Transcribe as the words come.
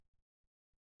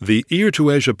The Ear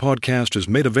to Asia podcast is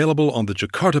made available on the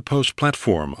Jakarta Post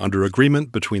platform under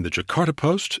agreement between the Jakarta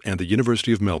Post and the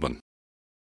University of Melbourne.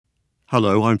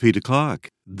 Hello, I'm Peter Clark.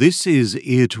 This is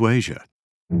Ear to Asia.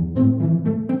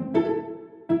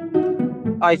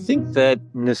 I think that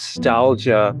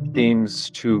nostalgia seems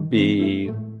to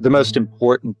be the most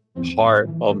important part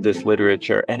of this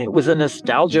literature. And it was a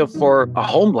nostalgia for a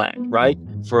homeland, right?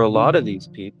 For a lot of these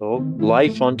people,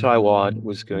 life on Taiwan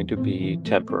was going to be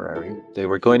temporary. They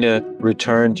were going to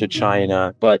return to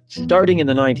China. But starting in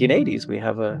the 1980s, we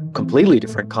have a completely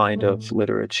different kind of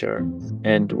literature.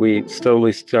 And we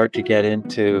slowly start to get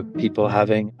into people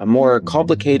having a more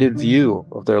complicated view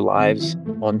of their lives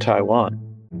on Taiwan.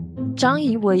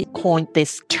 Zhang Yiwei coined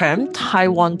this term,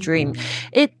 Taiwan Dream.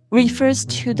 It refers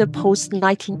to the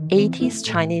post-1980s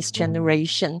Chinese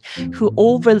generation who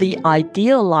overly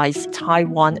idealized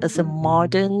Taiwan as a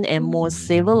modern and more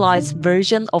civilized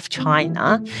version of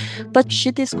China. But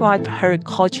she described her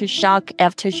culture shock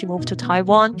after she moved to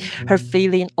Taiwan, her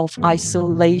feeling of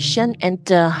isolation, and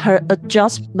her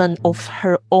adjustment of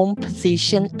her own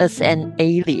position as an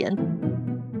alien.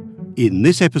 In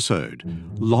this episode,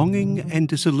 Longing and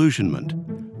Disillusionment,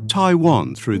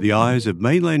 Taiwan through the eyes of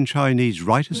mainland Chinese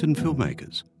writers and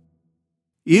filmmakers.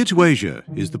 Ear to Asia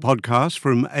is the podcast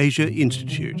from Asia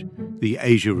Institute, the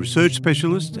Asia Research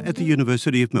Specialist at the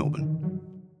University of Melbourne.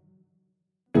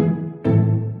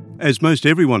 As most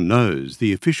everyone knows,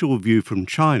 the official view from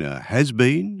China has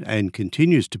been, and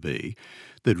continues to be,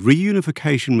 that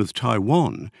reunification with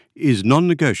Taiwan is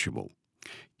non-negotiable.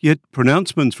 Yet,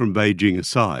 pronouncements from Beijing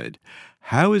aside,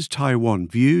 how is Taiwan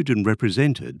viewed and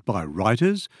represented by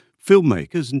writers,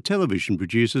 filmmakers and television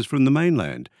producers from the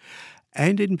mainland,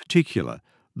 and in particular,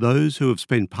 those who have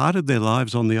spent part of their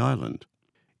lives on the island?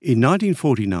 In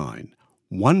 1949,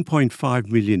 1.5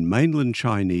 million mainland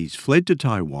Chinese fled to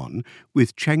Taiwan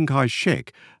with Chiang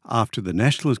Kai-shek after the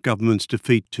nationalist government's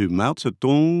defeat to Mao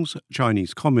Zedong's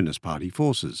Chinese Communist Party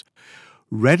forces,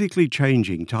 radically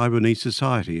changing Taiwanese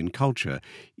society and culture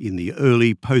in the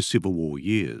early post-Civil War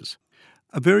years.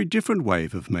 A very different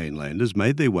wave of mainlanders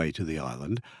made their way to the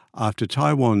island after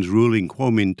Taiwan's ruling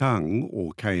Kuomintang,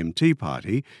 or KMT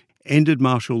party, ended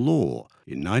martial law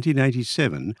in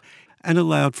 1987 and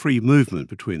allowed free movement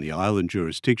between the island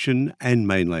jurisdiction and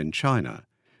mainland China.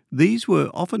 These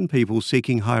were often people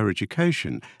seeking higher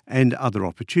education and other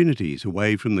opportunities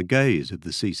away from the gaze of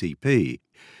the CCP,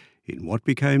 in what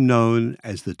became known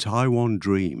as the Taiwan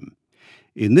Dream.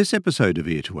 In this episode of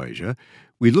Ear to Asia,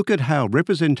 we look at how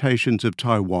representations of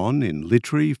Taiwan in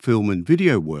literary, film and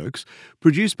video works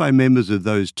produced by members of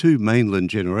those two mainland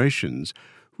generations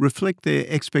reflect their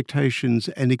expectations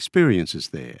and experiences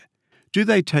there. Do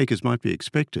they take, as might be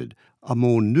expected, a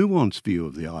more nuanced view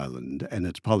of the island and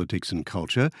its politics and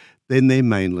culture than their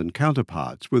mainland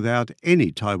counterparts without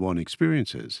any Taiwan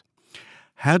experiences?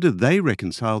 How do they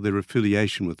reconcile their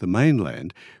affiliation with the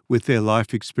mainland with their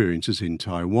life experiences in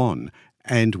Taiwan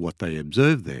and what they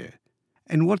observe there?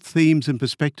 And what themes and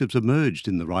perspectives emerged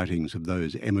in the writings of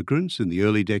those emigrants in the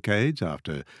early decades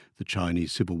after the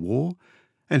Chinese Civil War?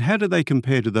 And how do they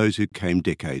compare to those who came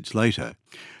decades later?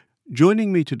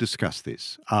 Joining me to discuss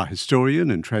this are historian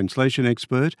and translation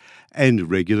expert and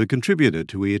regular contributor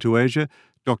to Ear to Asia,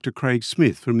 Dr. Craig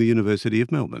Smith from the University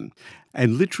of Melbourne,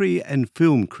 and literary and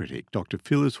film critic Dr.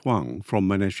 Phyllis Huang from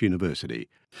Monash University.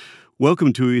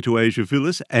 Welcome to Ear to Asia,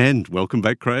 Phyllis, and welcome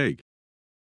back, Craig.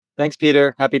 Thanks,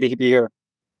 Peter. Happy to be here.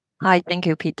 Hi, thank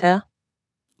you, Peter.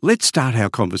 Let's start our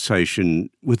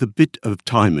conversation with a bit of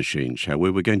time machine, shall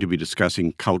we? We're going to be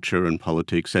discussing culture and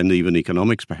politics and even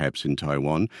economics, perhaps, in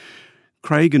Taiwan.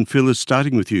 Craig and Phyllis,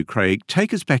 starting with you, Craig,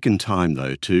 take us back in time,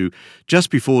 though, to just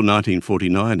before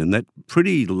 1949 and that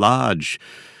pretty large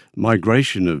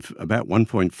migration of about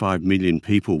 1.5 million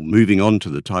people moving on to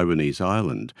the Taiwanese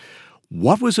island.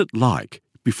 What was it like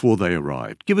before they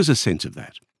arrived? Give us a sense of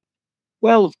that.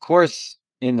 Well, of course,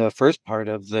 in the first part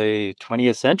of the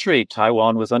 20th century,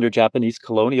 Taiwan was under Japanese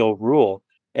colonial rule.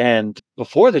 And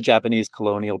before the Japanese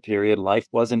colonial period, life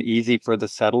wasn't easy for the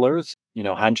settlers.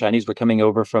 Han Chinese were coming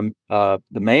over from the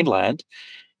mainland,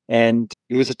 and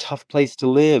it was a tough place to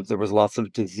live. There was lots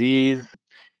of disease.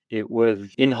 It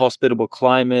was inhospitable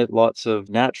climate, lots of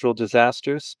natural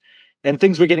disasters. And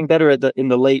things were getting better in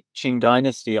the late Qing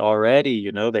dynasty already.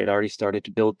 They'd already started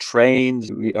to build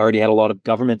trains. We already had a lot of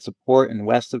government support in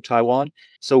west of Taiwan.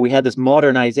 So we had this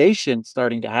modernization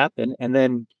starting to happen. And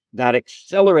then that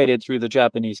accelerated through the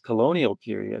Japanese colonial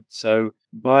period. So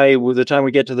by the time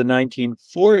we get to the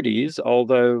 1940s,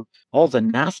 although all the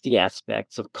nasty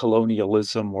aspects of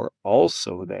colonialism were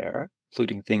also there,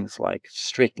 including things like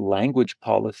strict language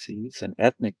policies and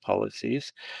ethnic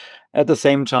policies. At the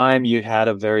same time, you had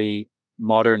a very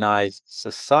modernized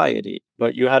society,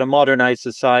 but you had a modernized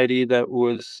society that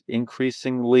was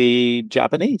increasingly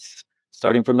Japanese.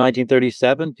 Starting from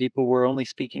 1937, people were only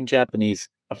speaking Japanese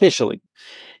officially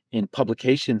in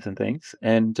publications and things,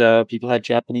 and people had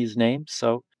Japanese names.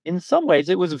 So, in some ways,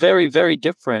 it was very, very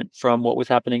different from what was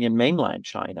happening in mainland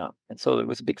China. And so it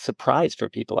was a big surprise for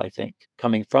people, I think,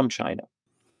 coming from China.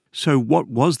 So, what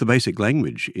was the basic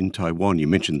language in Taiwan? You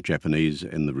mentioned Japanese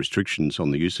and the restrictions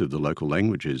on the use of the local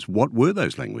languages. What were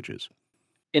those languages?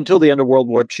 Until the end of World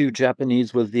War II,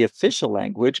 Japanese was the official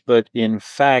language, but in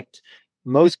fact,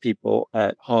 most people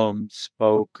at home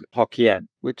spoke Hokkien,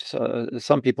 which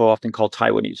some people often call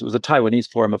Taiwanese. It was a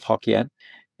Taiwanese form of Hokkien.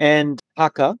 And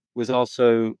Hakka was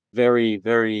also very,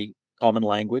 very common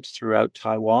language throughout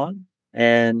Taiwan.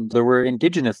 And there were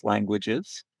indigenous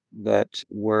languages that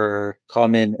were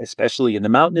common, especially in the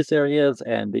mountainous areas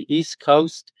and the East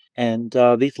Coast. And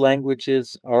these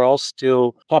languages are all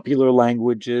still popular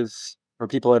languages for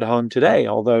people at home today.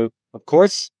 Although, of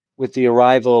course, with the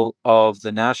arrival of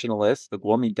the nationalists, the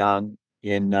Kuomintang,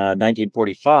 in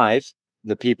 1945,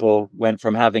 the people went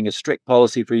from having a strict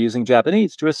policy for using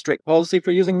Japanese to a strict policy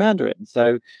for using Mandarin.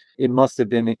 So it must have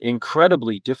been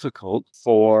incredibly difficult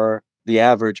for the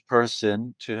average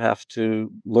person to have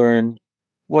to learn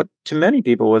what to many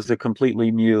people was a completely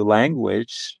new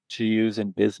language to use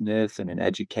in business and in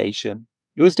education.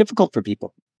 It was difficult for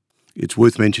people. It's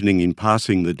worth mentioning in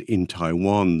passing that in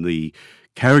Taiwan, the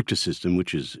character system,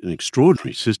 which is an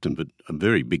extraordinary system, but a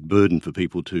very big burden for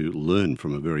people to learn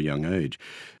from a very young age,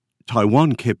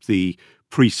 Taiwan kept the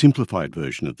pre-simplified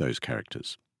version of those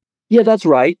characters. Yeah, that's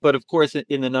right. But of course,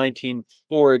 in the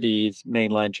 1940s,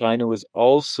 mainland China was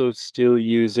also still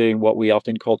using what we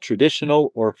often call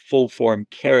traditional or full form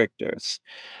characters.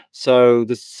 So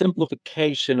the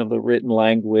simplification of the written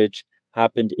language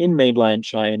happened in mainland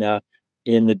China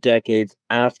in the decades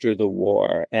after the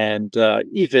war. And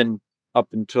even up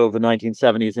until the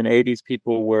 1970s and 80s,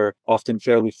 people were often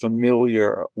fairly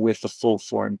familiar with the full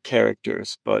form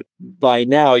characters. But by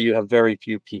now, you have very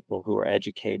few people who are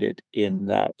educated in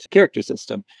that character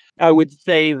system. I would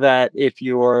say that if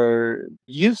you're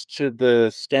used to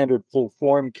the standard full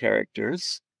form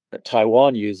characters that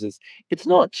Taiwan uses, it's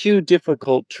not too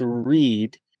difficult to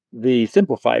read the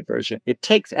simplified version. It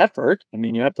takes effort. I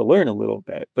mean, you have to learn a little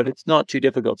bit, but it's not too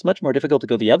difficult. It's much more difficult to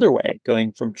go the other way,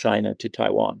 going from China to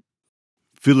Taiwan.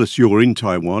 Phyllis, you're in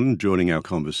Taiwan joining our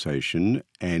conversation,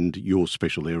 and your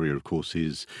special area, of course,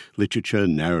 is literature,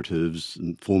 narratives,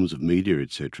 and forms of media,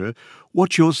 etc.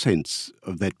 What's your sense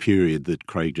of that period that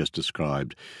Craig just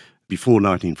described, before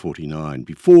 1949,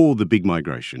 before the big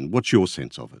migration? What's your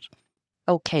sense of it?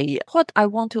 Okay, what I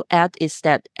want to add is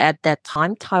that at that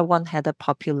time, Taiwan had a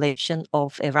population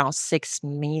of around 6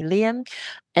 million.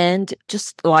 And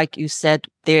just like you said,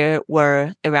 there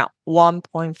were around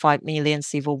 1.5 million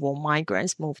Civil War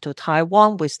migrants moved to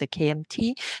Taiwan with the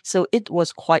KMT. So it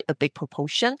was quite a big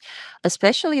proportion.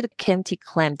 Especially the KMT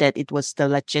claimed that it was the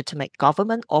legitimate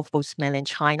government of both mainland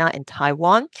China and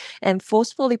Taiwan and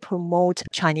forcefully promote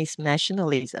Chinese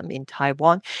nationalism in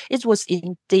Taiwan. It was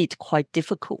indeed quite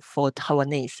difficult for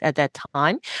Taiwanese at that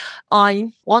time.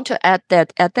 I want to add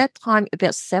that at that time,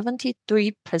 about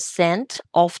 73%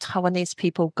 of Taiwanese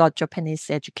people got Japanese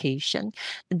education.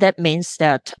 That means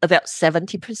that about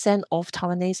 70% of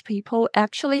Taiwanese people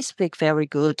actually speak very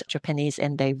good Japanese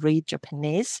and they read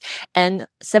Japanese. And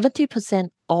 70%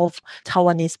 of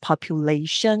Taiwanese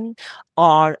population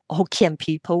are Hokkien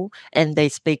people and they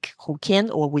speak Hokkien,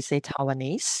 or we say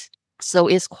Taiwanese. So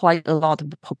it's quite a lot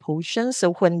of proportion.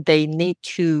 So when they need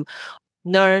to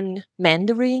learn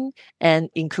Mandarin and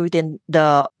including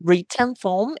the written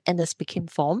form and the speaking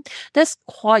form, that's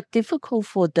quite difficult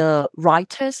for the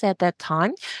writers at that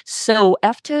time. So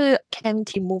after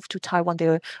KMT moved to Taiwan,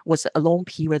 there was a long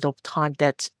period of time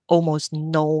that almost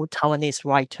no Taiwanese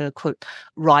writer could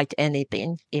write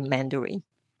anything in Mandarin.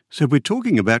 So we're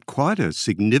talking about quite a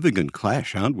significant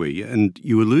clash, aren't we? And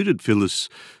you alluded, Phyllis,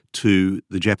 to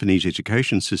the Japanese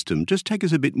education system. Just take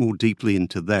us a bit more deeply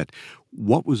into that.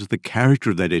 What was the character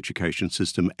of that education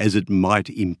system as it might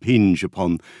impinge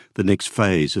upon the next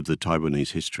phase of the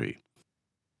Taiwanese history?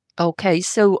 Okay,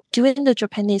 so during the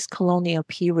Japanese colonial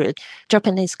period,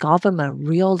 Japanese government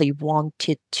really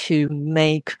wanted to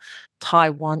make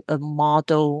Taiwan a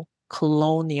model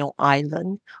colonial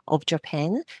island of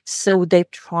Japan. So they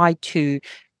tried to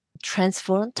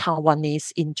transform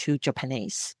Taiwanese into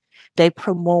Japanese. They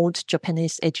promote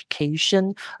Japanese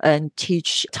education and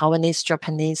teach Taiwanese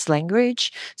Japanese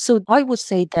language. So I would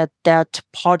say that that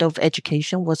part of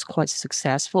education was quite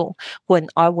successful. When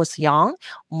I was young,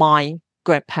 my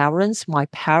grandparents, my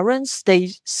parents,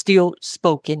 they still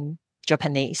spoke in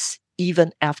Japanese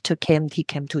even after KMT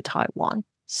came to Taiwan.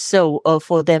 So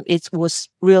for them, it was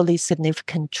really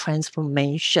significant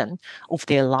transformation of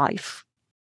their life.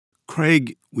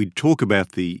 Craig, we talk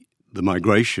about the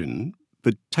migration,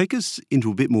 but take us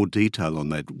into a bit more detail on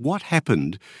that. What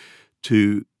happened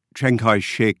to Chiang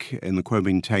Kai-shek and the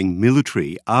Kuomintang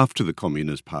military after the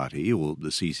Communist Party, or the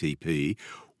CCP,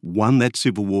 won that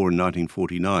civil war in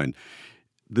 1949?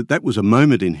 That was a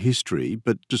moment in history,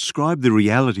 but describe the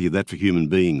reality of that for human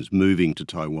beings moving to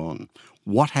Taiwan.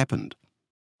 What happened?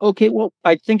 Okay, well,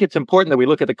 I think it's important that we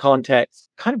look at the context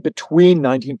kind of between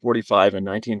 1945 and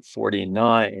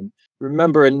 1949.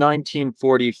 Remember, in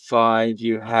 1945,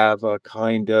 you have a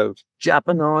kind of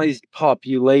Japanized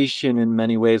population in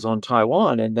many ways on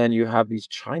Taiwan, and then you have these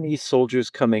Chinese soldiers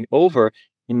coming over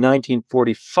in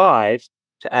 1945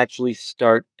 to actually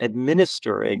start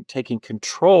administering, taking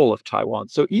control of Taiwan.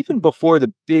 So even before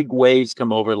the big waves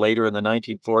come over later in the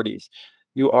 1940s,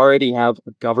 you already have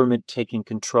a government taking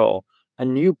control, a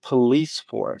new police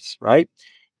force, right?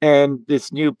 And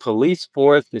this new police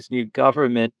force, this new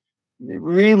government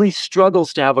really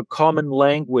struggles to have a common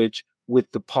language with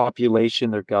the population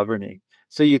they're governing.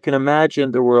 So you can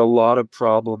imagine there were a lot of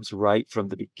problems right from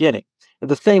the beginning. At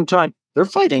the same time, they're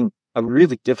fighting a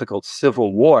really difficult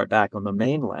civil war back on the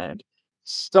mainland.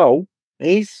 So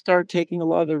they start taking a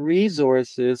lot of the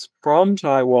resources from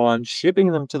Taiwan,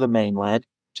 shipping them to the mainland,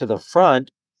 to the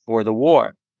front for the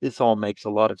war. This all makes a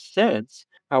lot of sense.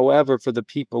 However, for the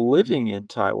people living in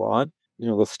Taiwan,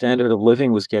 the standard of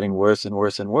living was getting worse and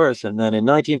worse and worse. And then in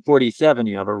 1947,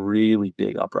 you have a really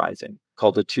big uprising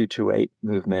called the 228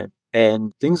 movement.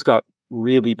 And things got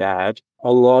really bad.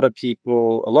 A lot of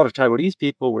Taiwanese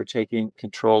people were taking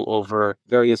control over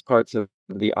various parts of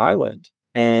the island.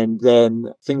 And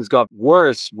then things got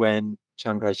worse when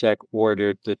Chiang Kai-shek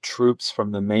ordered the troops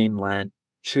from the mainland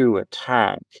to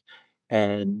attack.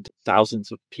 And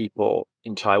thousands of people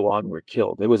in Taiwan were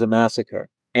killed. It was a massacre.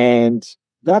 And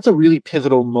that's a really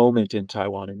pivotal moment in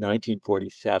Taiwan in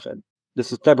 1947.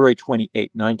 This is February 28,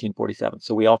 1947.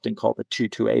 So we often call the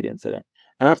 228 incident.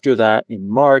 After that, in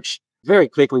March, very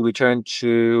quickly we turn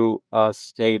to a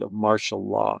state of martial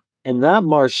law. And that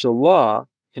martial law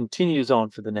continues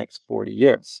on for the next 40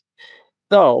 years.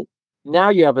 So now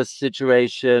you have a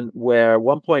situation where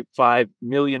 1.5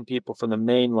 million people from the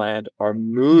mainland are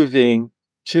moving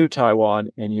to Taiwan,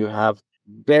 and you have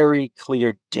very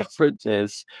clear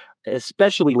differences,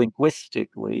 especially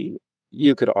linguistically.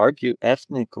 You could argue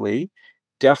ethnically,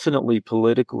 definitely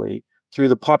politically, through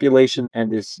the population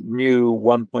and this new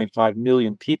 1.5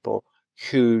 million people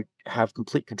who have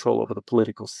complete control over the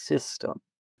political system.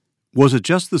 Was it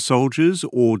just the soldiers,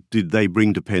 or did they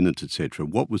bring dependents, etc.?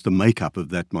 What was the makeup of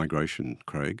that migration,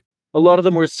 Craig? A lot of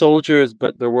them were soldiers,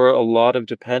 but there were a lot of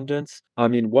dependents. I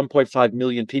mean, 1.5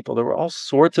 million people. There were all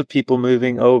sorts of people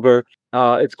moving over.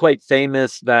 It's quite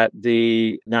famous that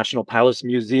the National Palace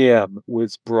Museum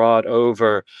was brought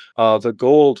over. The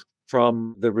gold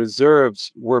from the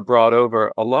reserves were brought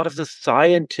over. A lot of the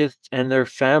scientists and their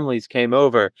families came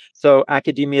over. So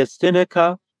Academia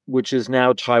Sinica, which is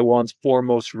now Taiwan's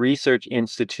foremost research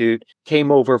institute, came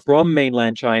over from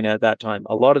mainland China at that time.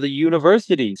 A lot of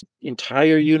the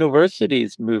entire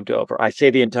universities moved over. I say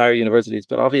the entire universities,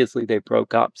 but obviously they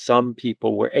broke up. Some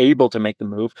people were able to make the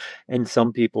move and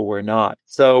some people were not.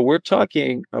 So we're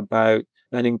talking about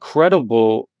an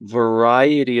incredible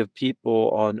variety of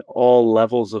people on all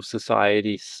levels of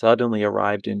society suddenly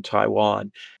arrived in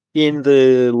Taiwan in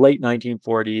the late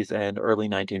 1940s and early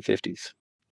 1950s.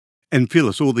 And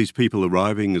Phyllis, all these people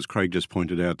arriving, as Craig just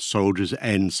pointed out, soldiers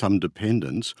and some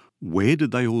dependents, where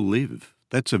did they all live?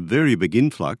 That's a very big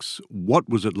influx. What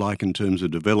was it like in terms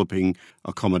of developing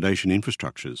accommodation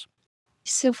infrastructures?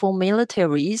 So for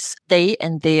militaries, they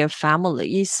and their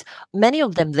families, many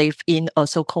of them live in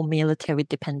so-called military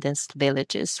dependence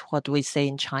villages, what we say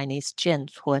in Chinese, 眷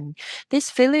村. These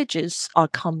villages are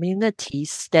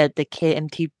communities that the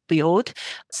KMT built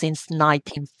since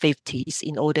 1950s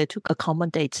in order to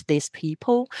accommodate these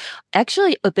people.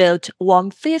 Actually, about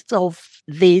 1/5 of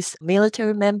these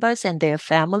military members and their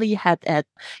family had an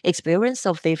experience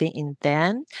of living in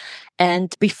them.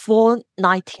 And before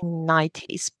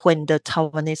 1990s, when the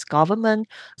Taiwanese government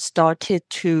started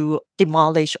to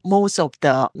demolish most of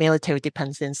the military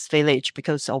dependence village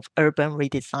because of urban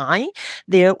redesign,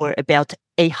 there were about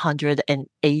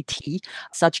 880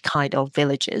 such kind of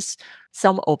villages.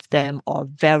 Some of them are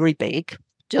very big,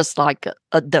 just like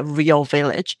the real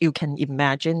village. You can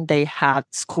imagine they had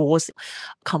schools,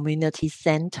 community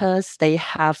centers, they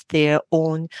have their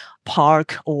own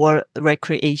park or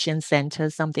recreation center,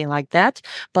 something like that.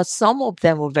 But some of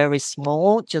them were very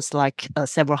small, just like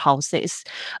several houses.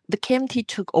 The KMT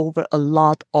took over a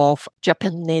lot of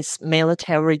Japanese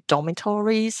military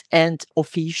dormitories and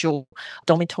official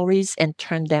dormitories and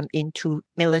turned them into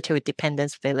military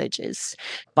dependence villages.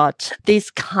 But these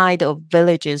kind of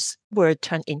villages were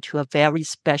turned into a very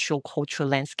special cultural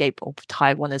landscape of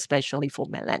Taiwan, especially for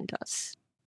mainlanders.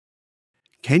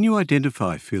 Can you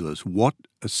identify, Phyllis, what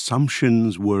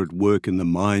assumptions were at work in the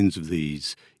minds of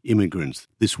these immigrants,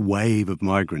 this wave of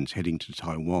migrants heading to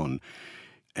Taiwan,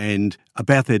 and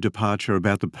about their departure,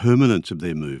 about the permanence of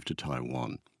their move to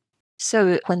Taiwan?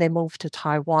 So when they moved to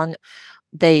Taiwan,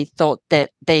 they thought that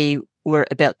they were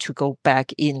about to go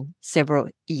back in several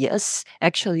years.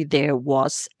 Actually, there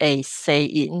was a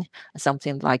saying,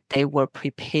 something like they will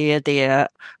prepare their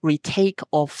retake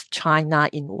of China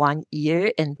in 1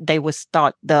 year and they will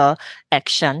start the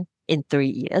action in 3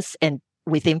 years. And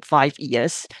within 5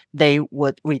 years, they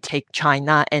would retake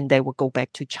China and they would go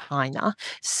back to China.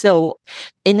 So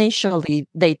initially,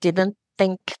 they didn't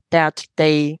think that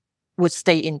they would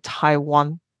stay in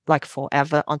Taiwan like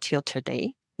forever until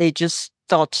today. They just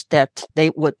thought that they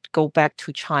would go back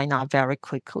to China very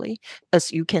quickly.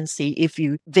 As you can see, if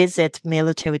you visit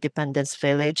military dependence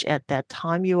village at that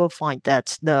time, you will find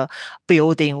that the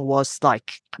building was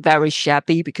like very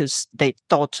shabby because they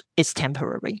thought it's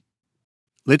temporary.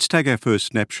 Let's take our first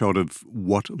snapshot of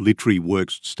what literary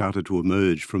works started to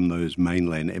emerge from those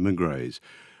mainland emigres.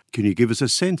 Can you give us a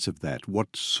sense of that?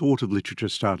 What sort of literature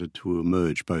started to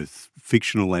emerge, both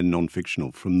fictional and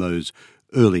non-fictional, from those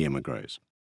early emigres?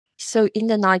 So in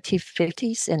the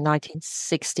 1950s and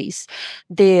 1960s,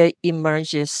 there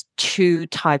emerges two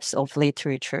types of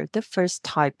literature. The first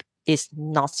type is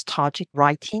nostalgic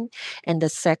writing, and the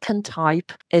second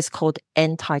type is called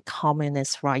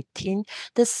anti-communist writing.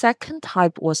 The second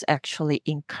type was actually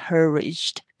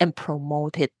encouraged and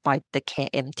promoted by the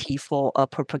KMT for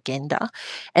propaganda.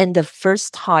 And the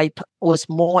first type was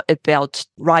more about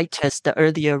writers, the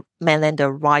earlier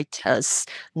mainlander writers,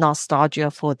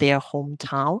 nostalgia for their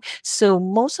hometown. So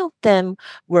most of them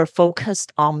were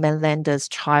focused on mainlanders'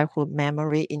 childhood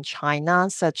memory in China,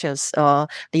 such as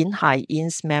Lin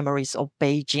Haiyin's Memories of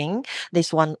Beijing.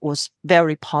 This one was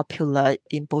very popular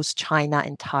in both China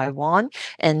and Taiwan,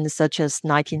 and such as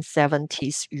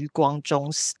 1970s Yu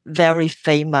Guangzhong's very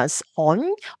famous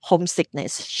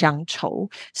homesickness, 乡愁.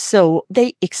 So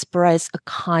they express a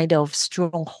kind of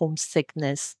strong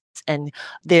homesickness and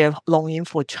their longing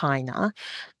for China.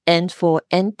 And for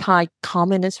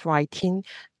anti-communist writing,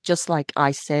 just like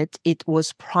I said, it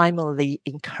was primarily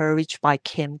encouraged by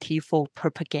KMT for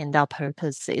propaganda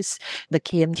purposes. The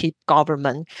KMT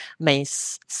government may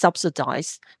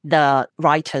subsidize the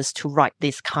writers to write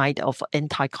this kind of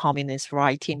anti-communist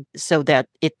writing so that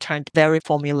it turned very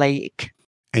formulaic.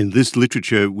 And this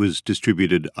literature was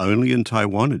distributed only in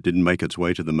Taiwan? It didn't make its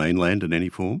way to the mainland in any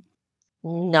form?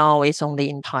 No, it's only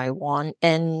in Taiwan,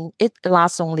 and it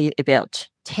lasts only about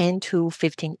 10 to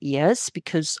 15 years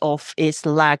because of its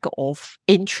lack of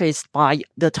interest by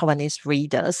the Taiwanese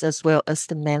readers as well as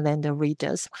the mainlander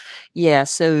readers. Yeah,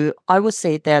 so I would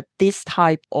say that this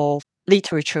type of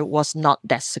literature was not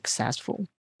that successful.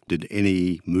 Did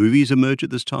any movies emerge at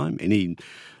this time? Any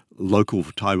local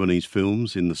Taiwanese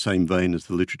films in the same vein as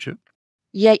the literature?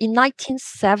 Yeah, in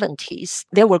 1970s,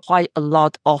 there were quite a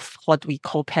lot of what we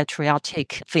call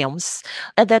patriotic films.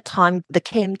 At that time, the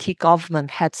KMT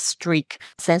government had strict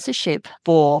censorship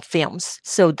for films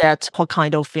so that what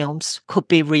kind of films could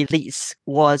be released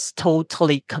was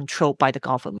totally controlled by the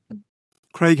government.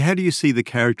 Craig, how do you see the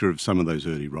character of some of those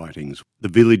early writings? The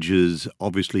villages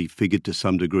obviously figured to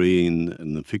some degree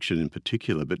in the fiction in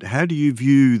particular, but how do you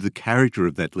view the character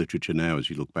of that literature now as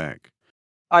you look back?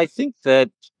 I think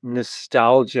that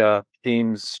nostalgia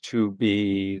seems to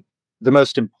be the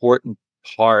most important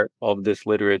part of this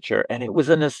literature. And it was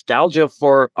a nostalgia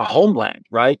for a homeland,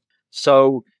 right?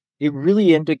 So it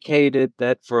really indicated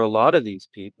that for a lot of these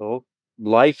people,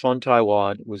 life on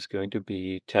Taiwan was going to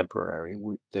be temporary.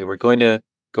 They were going to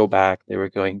go back, they were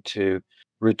going to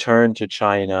return to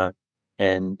China.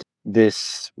 And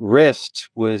this rift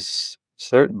was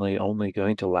certainly only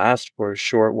going to last for a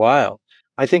short while.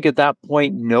 I think at that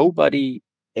point, nobody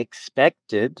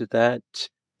expected that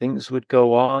things would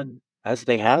go on as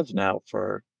they have now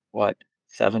for,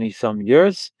 70 some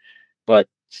years. But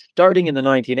starting in the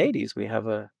 1980s, we have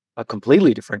a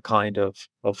completely different kind of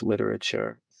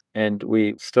literature. And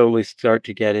we slowly start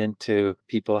to get into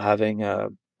people having a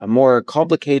more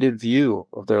complicated view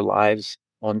of their lives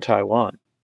on Taiwan.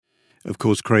 Of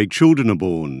course, Craig, children are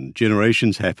born,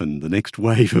 generations happen, the next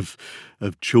wave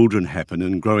of children happen,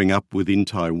 and growing up within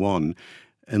Taiwan.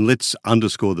 And let's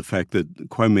underscore the fact that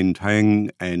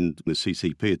Kuomintang and the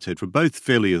CCP, etc., both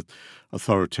fairly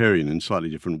authoritarian in slightly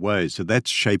different ways. So that's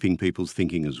shaping people's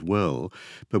thinking as well.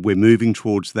 But we're moving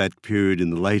towards that period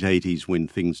in the late 80s when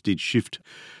things did shift.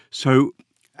 So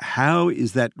how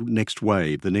is that next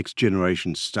wave, the next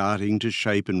generation, starting to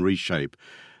shape and reshape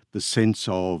the sense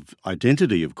of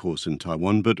identity, of course, in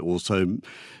Taiwan, but also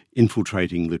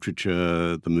infiltrating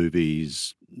literature, the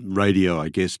movies, radio, I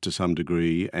guess, to some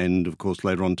degree, and, of course,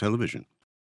 later on television?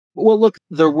 Well, look,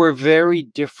 there were very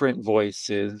different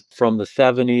voices from the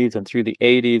 70s and through the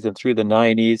 80s and through the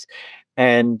 90s.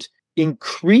 And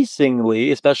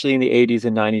increasingly, especially in the 80s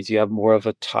and 90s, you have more of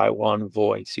a Taiwan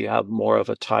voice, you have more of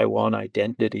a Taiwan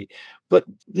identity. But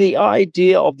the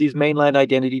idea of these mainland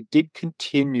identity did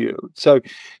continue. So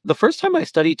the first time I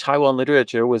studied Taiwan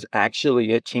literature was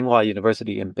actually at Tsinghua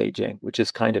University in Beijing, which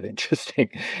is kind of interesting.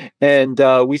 And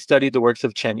we studied the works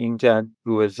of Chen Yingzhen,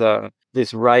 who was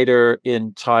this writer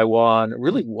in Taiwan, a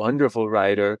really wonderful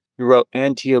writer who wrote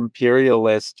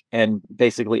anti-imperialist and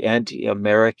basically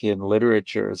anti-American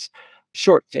literatures,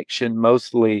 short fiction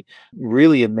mostly,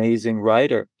 really amazing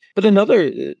writer. But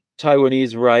another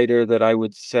Taiwanese writer that I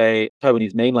would say,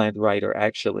 Taiwanese mainland writer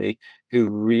actually, who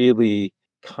really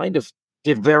kind of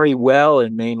did very well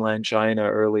in mainland China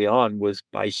early on was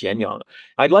Bai Xianyang.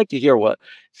 I'd like to hear what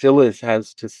Phyllis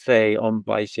has to say on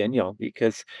Bai Xianyang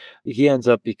because he ends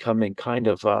up becoming kind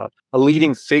of a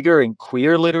leading figure in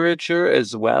queer literature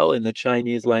as well in the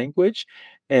Chinese language.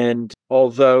 And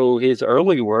although his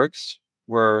early works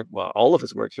were, well, all of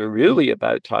his works were really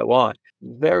about Taiwan,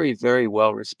 very, very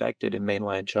well respected in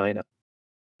mainland China.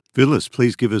 Phyllis,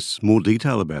 please give us more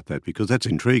detail about that, because that's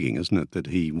intriguing, isn't it, that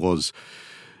he was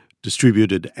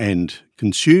distributed and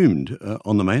consumed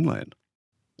on the mainland?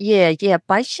 Yeah.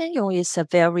 Bai Xianyong is a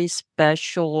very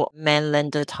special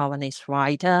mainlander Taiwanese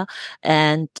writer,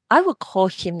 and I would call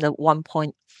him the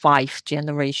 1.5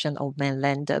 generation of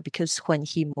mainlander because when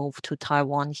he moved to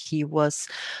Taiwan, he was,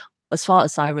 as far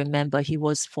as I remember, he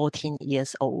was 14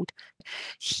 years old.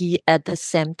 He at the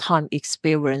same time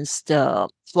experienced the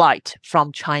flight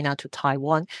from China to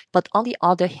Taiwan, but on the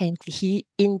other hand, he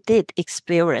indeed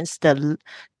experienced the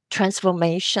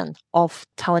transformation of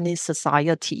Taiwanese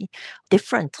society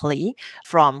differently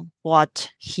from what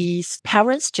his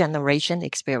parents' generation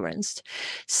experienced.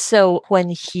 So when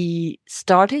he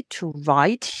started to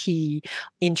write, he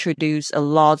introduced a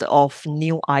lot of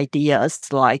new ideas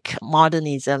like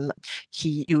modernism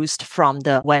he used from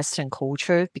the Western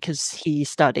culture because he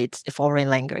studied foreign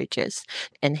languages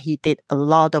and he did a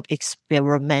lot of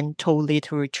experimental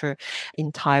literature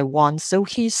in Taiwan. So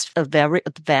he's a very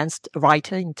advanced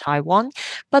writer in Taiwan.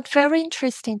 But very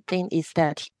interesting thing is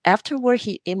that afterward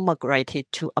he immigrated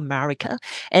to America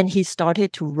and he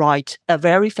started to write a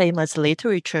very famous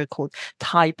literature called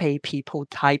Taipei People,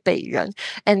 Taipei Ren.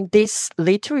 And this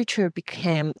literature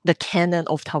became the canon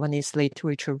of Taiwanese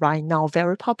literature right now,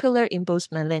 very popular in both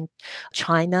mainland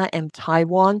China and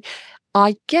Taiwan.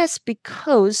 I guess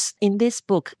because in this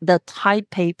book, the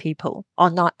Taipei people are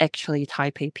not actually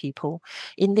Taipei people.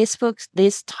 In this book,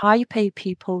 these Taipei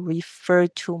people refer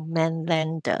to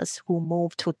mainlanders who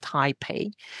moved to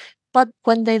Taipei. But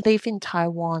when they live in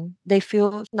Taiwan, they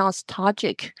feel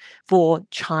nostalgic for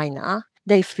China.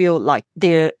 They feel like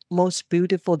their most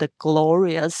beautiful, the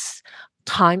glorious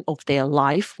time of their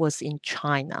life was in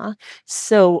China.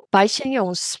 So Bai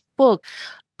Xianyong's book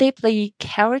deeply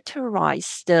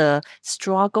characterized the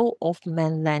struggle of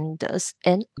mainlanders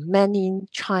and many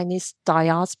Chinese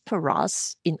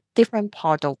diasporas in different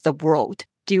parts of the world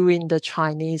during the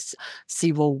Chinese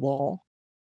Civil War.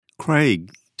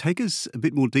 Craig, take us a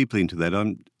bit more deeply into that.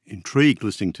 I'm intrigued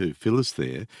listening to Phyllis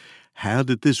there. How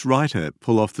did this writer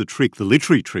pull off the trick, the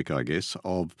literary trick, I guess,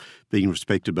 of being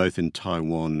respected both in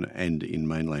Taiwan and in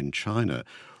mainland China?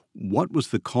 What was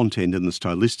the content and the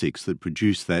stylistics that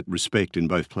produced that respect in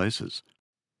both places?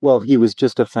 Well, he was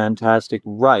just a fantastic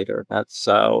writer. That's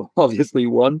obviously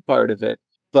one part of it,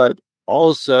 but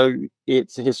also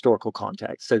it's a historical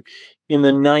context. So in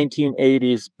the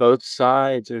 1980s, both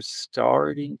sides are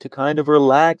starting to kind of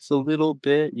relax a little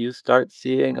bit. You start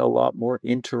seeing a lot more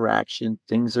interaction.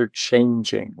 Things are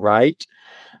changing, right?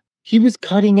 He was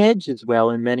cutting edge as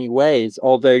well in many ways,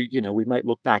 although, we might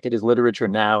look back at his literature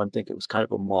now and think it was kind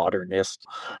of a modernist.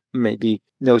 Maybe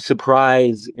no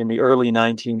surprise in the early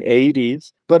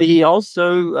 1980s. But he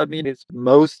also, I mean, his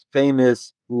most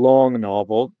famous long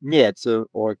novel, Nietze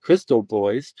or Crystal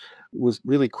Boys, was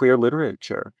really queer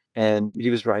literature. And he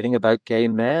was writing about gay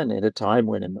men at a time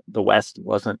when in the West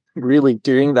wasn't really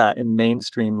doing that in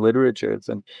mainstream literatures.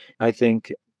 And I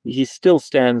think he still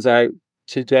stands out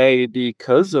today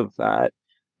because of that.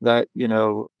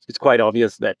 It's quite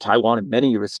obvious that Taiwan, in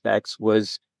many respects,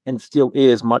 was and still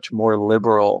is much more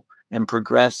liberal and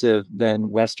progressive than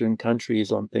Western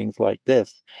countries on things like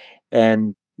this.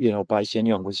 And, Bai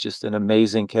Xianyong was just an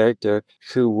amazing character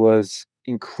who was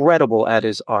incredible at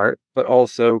his art, but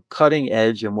also cutting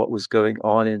edge in what was going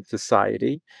on in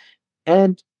society.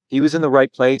 And he was in the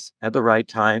right place at the right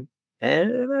time.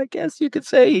 And I guess you could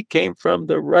say he came from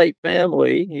the right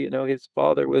family. His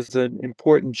father was an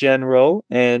important general,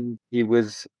 and he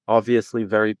was obviously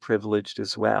very privileged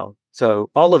as well.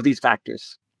 So all of these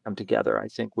factors come together, I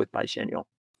think, with Bai Xianyong.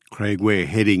 Craig, we're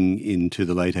heading into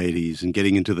the late 80s and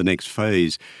getting into the next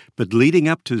phase. But leading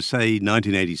up to, say,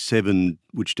 1987,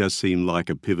 which does seem like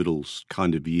a pivotal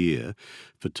kind of year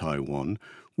for Taiwan,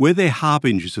 were there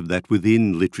harbingers of that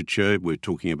within literature? We're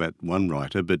talking about one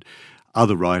writer, but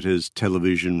other writers,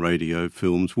 television, radio,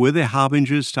 films, were there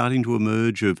harbingers starting to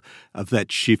emerge of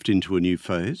that shift into a new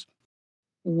phase?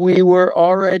 We were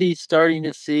already starting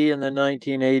to see in the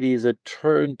 1980s a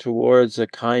turn towards a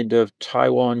kind of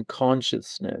Taiwan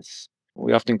consciousness.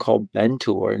 We often call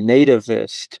Bento or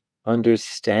nativist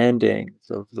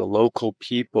understandings of the local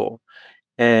people.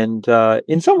 And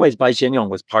in some ways, Bai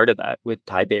Xianyong was part of that with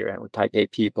Taipei and with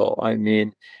Taipei people. I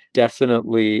mean,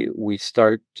 definitely we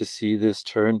start to see this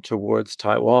turn towards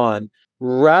Taiwan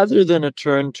rather than a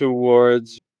turn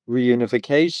towards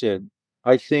reunification.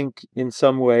 I think in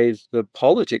some ways the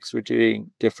politics were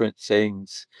doing different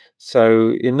things.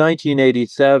 So in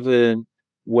 1987,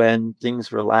 when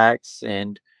things relax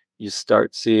and you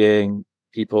start seeing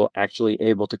people actually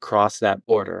able to cross that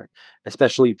border,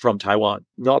 especially from Taiwan,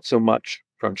 not so much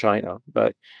from China,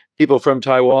 but people from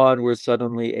Taiwan were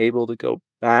suddenly able to go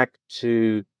back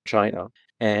to China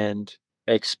and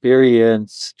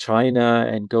experience China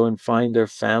and go and find their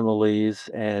families.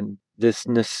 And this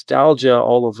nostalgia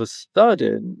all of a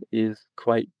sudden is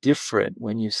quite different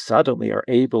when you suddenly are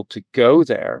able to go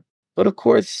there. But of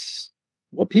course,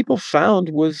 what people found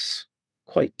was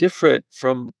quite different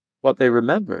from what they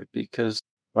remembered, because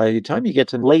by the time you get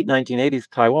to late 1980s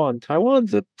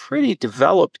Taiwan's a pretty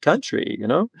developed country.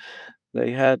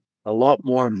 They had a lot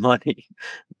more money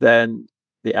than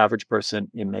the average person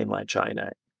in mainland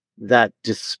China. That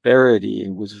disparity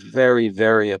was very,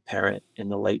 very apparent in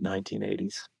the late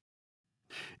 1980s.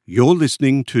 You're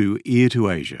listening to Ear to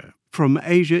Asia from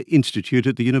Asia Institute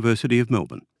at the University of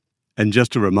Melbourne. And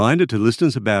just a reminder to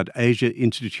listeners about Asia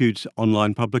Institute's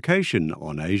online publication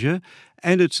on Asia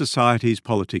and its societies,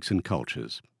 politics and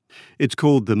cultures. It's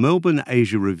called the Melbourne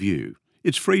Asia Review.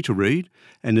 It's free to read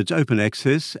and it's open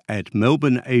access at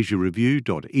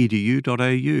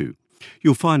melbourneasiareview.edu.au.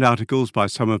 You'll find articles by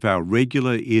some of our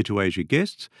regular Ear to Asia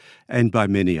guests and by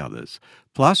many others.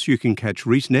 Plus, you can catch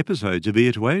recent episodes of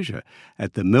Ear to Asia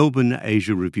at the Melbourne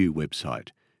Asia Review website,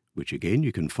 which again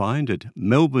you can find at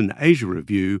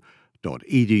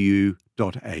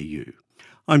melbourneasiareview.edu.au.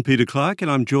 I'm Peter Clark and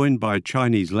I'm joined by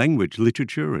Chinese language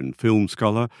literature and film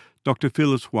scholar Dr.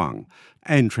 Phyllis Huang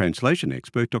and translation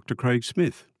expert Dr. Craig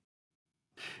Smith.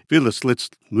 Phyllis, let's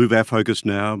move our focus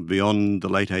now beyond the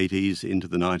late 80s into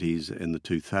the 90s and the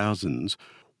 2000s.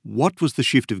 What was the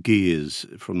shift of gears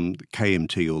from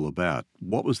KMT all about?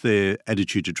 What was their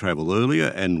attitude to travel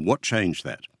earlier and what changed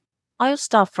that? I'll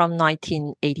start from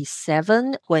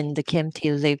 1987 when the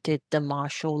KMT lifted the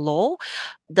martial law.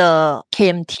 The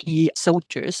KMT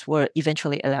soldiers were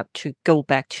eventually allowed to go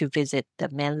back to visit the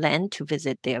mainland, to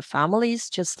visit their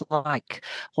families, just like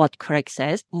what Craig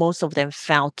says. Most of them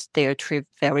found their trip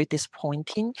very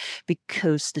disappointing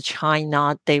because the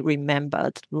China they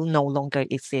remembered no longer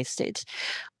existed.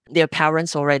 Their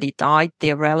parents already died.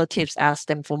 Their relatives asked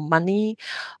them for money.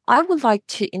 I would like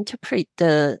to interpret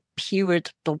the period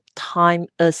of time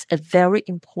as a very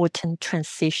important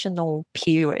transitional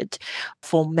period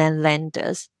for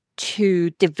mainlanders to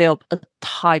develop a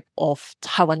type of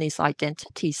Taiwanese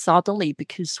identity suddenly,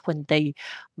 because when they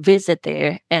visit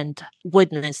there and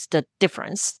witness the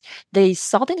difference, they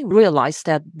suddenly realize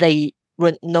that they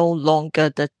were no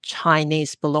longer the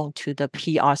Chinese belong to the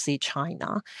PRC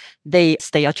China. They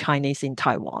are Chinese in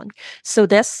Taiwan. So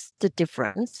that's the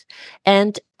difference.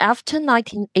 And after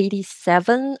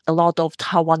 1987, a lot of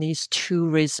Taiwanese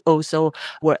tourists also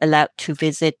were allowed to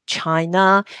visit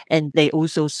China, and they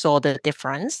also saw the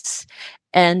difference.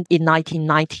 And in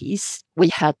 1990s, we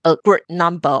had a great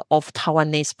number of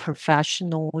Taiwanese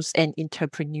professionals and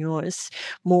entrepreneurs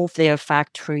move their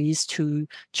factories to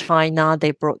China.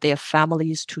 They brought their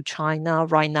families to China.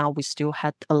 Right now, we still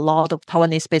had a lot of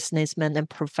Taiwanese businessmen and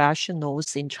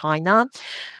professionals in China.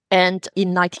 And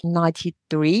in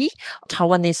 1993,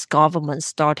 Taiwanese government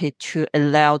started to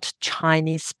allow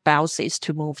Chinese spouses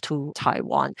to move to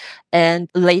Taiwan. And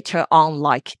later on,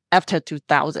 like after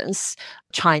 2000s,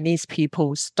 Chinese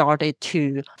people started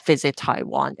to visit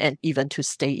Taiwan and even to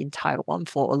stay in Taiwan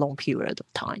for a long period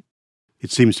of time. It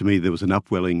seems to me there was an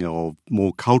upwelling of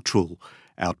more cultural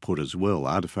output as well,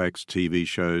 artefacts, TV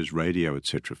shows, radio,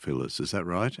 etc., Phyllis, is that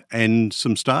right? And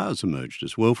some stars emerged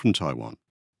as well from Taiwan.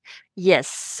 Yes.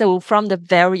 So from the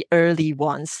very early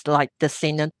ones, like the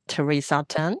singer Teresa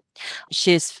Teng,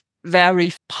 she's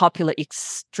very popular,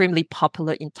 extremely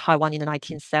popular in Taiwan in the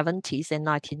 1970s and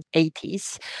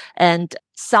 1980s. And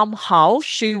somehow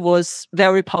she was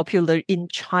very popular in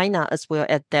China as well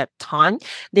at that time.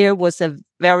 There was a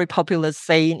very popular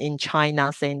saying in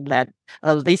China saying that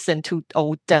listen to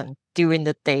old Deng during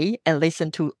the day and listen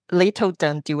to little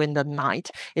Deng during the night.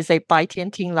 It's a 白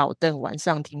天听老邓，晚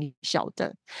上听小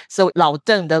邓. So 老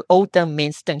邓, the old Deng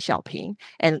means Deng Xiaoping,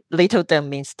 and little Deng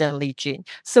means Deng Lijun.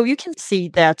 So you can see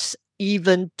that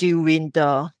even during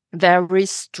the very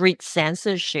strict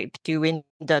censorship during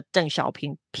the Deng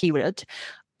Xiaoping period,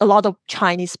 a lot of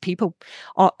Chinese people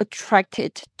are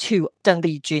attracted to Deng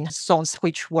Lijun songs,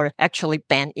 which were actually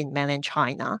banned in mainland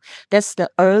China. That's the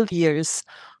earliest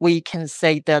we can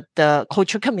say that the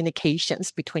cultural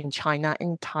communications between China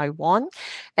and Taiwan.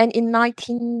 And in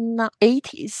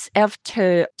 1980s,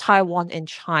 after Taiwan and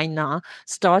China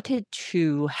started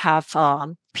to have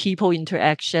people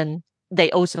interaction,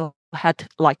 they also had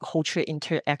like cultural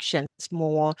interactions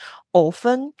more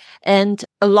often, and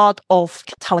a lot of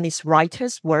Taiwanese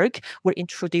writers' work were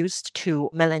introduced to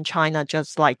mainland China,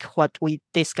 just like what we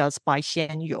discussed by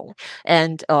Xian Yong,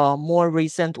 and more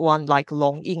recent one like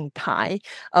Long Yingtai,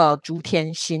 Zhu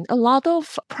Tianxin. A lot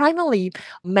of primarily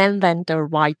mainland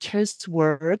writers'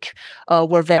 work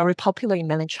were very popular in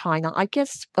mainland China. I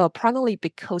guess primarily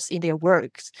because in their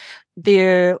works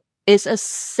there is a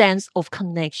sense of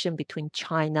connection between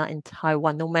China and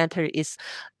Taiwan, no matter it's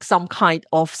some kind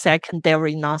of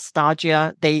secondary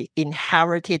nostalgia they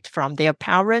inherited from their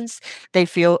parents. They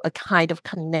feel a kind of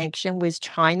connection with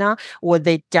China, or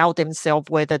they doubt themselves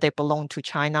whether they belong to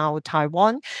China or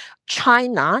Taiwan.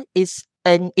 China is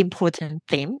an important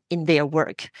theme in their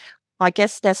work. I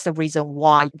guess that's the reason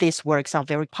why these works are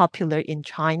very popular in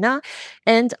China.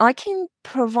 And I can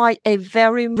provide a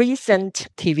very recent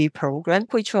TV program,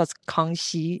 which was 康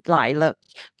熙来了,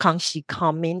 康熙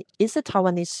Coming. It's a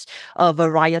Taiwanese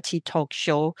variety talk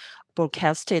show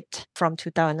broadcasted from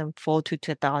 2004 to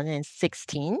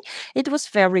 2016. It was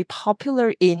very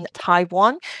popular in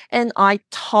Taiwan, and I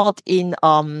taught in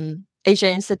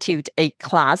Asia Institute a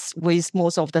class with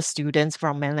most of the students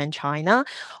from mainland China.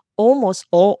 Almost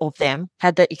all of them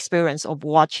had the experience of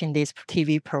watching this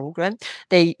TV program.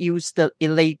 They used the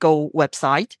illegal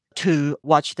website to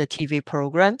watch the TV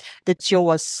program. The show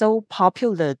was so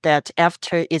popular that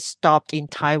after it stopped in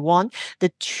Taiwan,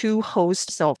 the two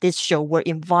hosts of this show were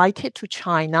invited to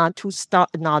China to start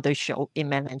another show in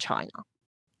mainland China.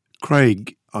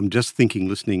 Craig, I'm just thinking,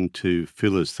 listening to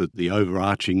Phyllis, that the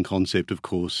overarching concept, of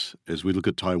course, as we look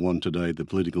at Taiwan today, the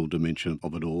political dimension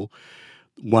of it all,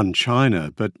 one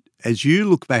China. But as you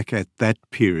look back at that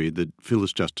period that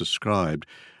Phyllis just described,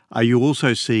 are you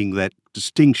also seeing that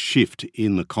distinct shift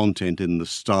in the content, in the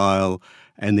style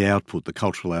and the output, the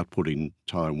cultural output in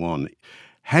Taiwan?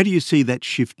 How do you see that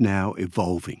shift now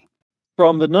evolving?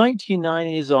 From the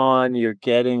 1990s on, you're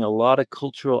getting a lot of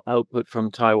cultural output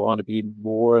from Taiwan to be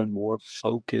more and more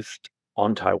focused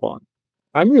on Taiwan.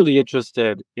 I'm really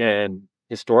interested in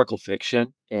historical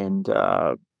fiction and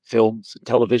films,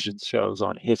 television shows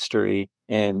on history.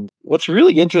 And what's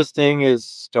really interesting is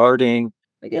starting,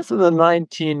 I guess, in the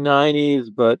 1990s,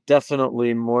 but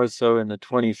definitely more so in the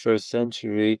 21st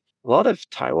century, a lot of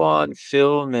Taiwan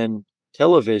film and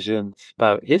television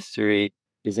about history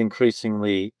is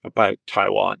increasingly about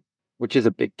Taiwan, which is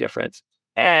a big difference.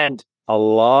 And a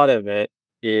lot of it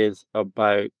is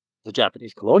about the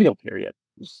Japanese colonial period.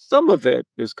 Some of it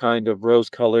is kind of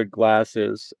rose-colored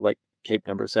glasses, like Cape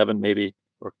Number 7, maybe,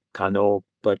 or Kano,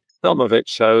 but some of it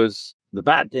shows the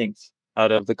bad things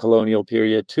out of the colonial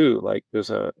period too. Like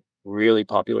there's a really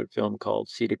popular film called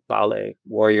Sidik Ballet,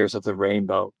 Warriors of the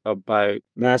Rainbow, about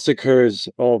massacres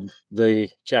of the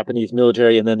Japanese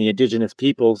military and then the indigenous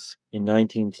peoples in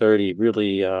 1930.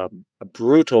 Really a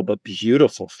brutal but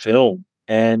beautiful film.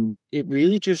 And it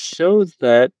really just shows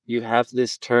that you have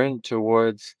this turn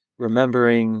towards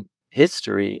remembering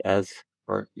history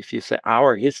or if you say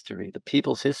our history, the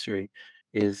people's history,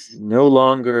 is no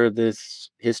longer this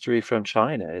history from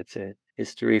China. It's a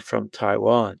history from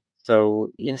Taiwan.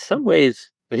 So in some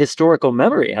ways, the historical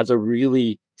memory has a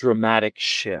really dramatic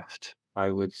shift, I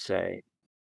would say.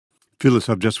 Phyllis,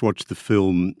 I've just watched the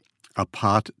film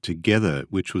Apart Together,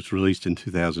 which was released in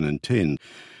 2010.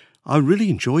 I really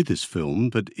enjoyed this film,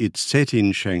 but it's set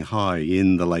in Shanghai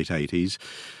in the late 80s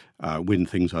when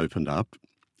things opened up,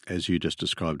 as you just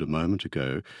described a moment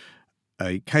ago.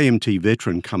 A KMT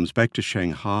veteran comes back to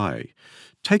Shanghai.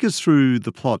 Take us through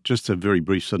the plot, just a very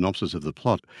brief synopsis of the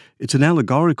plot. It's an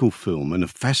allegorical film and a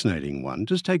fascinating one.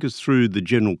 Just take us through the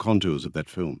general contours of that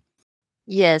film.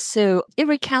 Yes, so it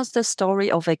recounts the story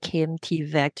of a KMT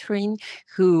veteran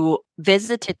who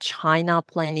visited China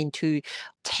planning to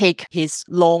take his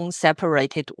long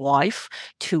separated wife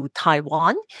to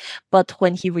Taiwan. But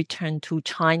when he returned to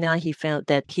China, he found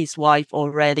that his wife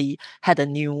already had a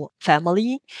new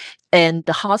family. And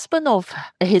the husband of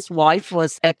his wife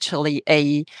was actually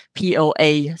a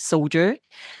POA soldier.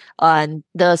 And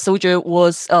the soldier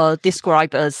was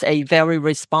described as a very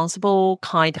responsible,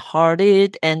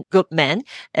 kind-hearted, and good man.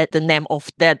 And the name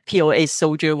of that POA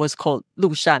soldier was called Lu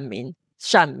Shanmin.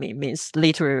 Shanmin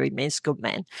means good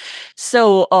man.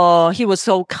 So he was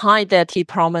so kind that he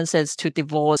promises to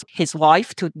divorce his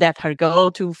wife, to let her go,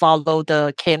 to follow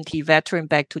the KMT veteran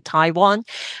back to Taiwan.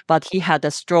 But he had a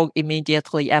stroke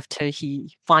immediately after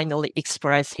he finally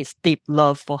expressed his deep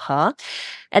love for her.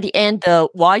 At the end, the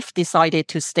wife decided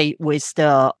to stay with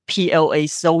the PLA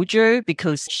soldier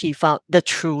because she found the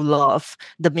true love,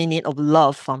 the meaning of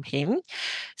love from him.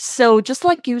 So just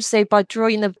like you say, by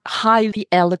drawing a highly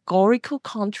allegorical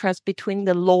contrast between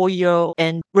the loyal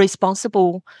and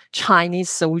responsible Chinese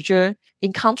soldier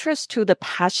in contrast to the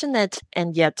passionate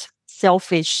and yet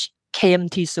selfish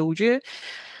KMT soldier,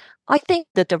 I think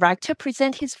the director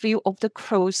presents his view of the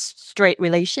cross-strait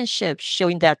relationship,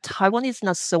 showing that Taiwan is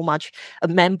not so much a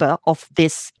member of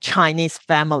this Chinese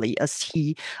family as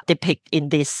he depicts in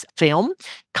this film,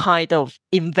 kind of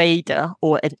invader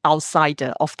or an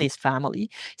outsider of this family.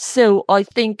 So I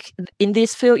think in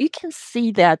this film, you can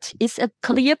see that it's a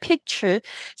clear picture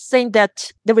saying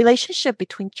that the relationship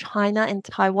between China and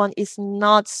Taiwan is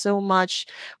not so much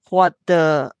what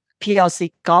the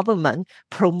PRC government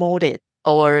promoted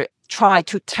or try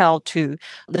to tell to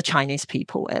the Chinese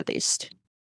people at least.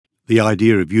 The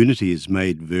idea of unity is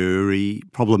made very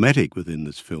problematic within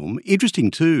this film.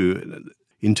 Interesting too,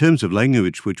 in terms of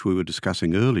language, which we were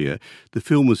discussing earlier, the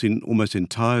film was almost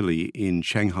entirely in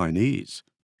Shanghainese.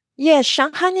 Yes,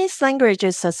 Shanghainese language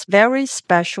is a very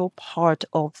special part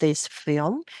of this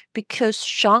film because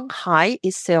Shanghai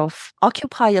itself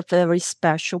occupies a very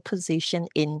special position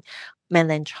in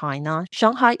mainland China.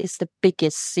 Shanghai is the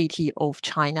biggest city of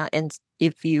China, and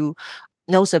if you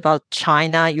knows about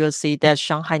China, you'll see that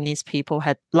Shanghainese people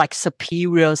had like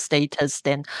superior status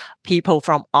than people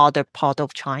from other part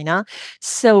of China.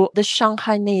 So the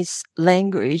Shanghainese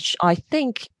language, I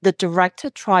think the director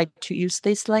tried to use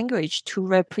this language to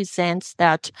represent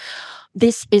that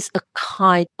this is a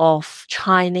kind of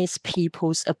Chinese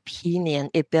people's opinion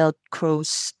about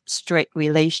cross-strait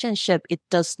relationship. It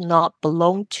does not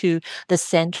belong to the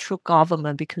central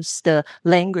government because the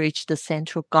language the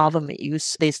central government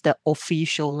uses is the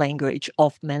official language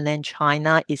of mainland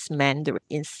China is Mandarin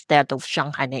instead of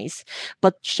Shanghainese.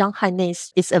 But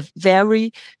Shanghainese is a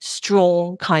very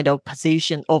strong kind of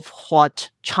position of what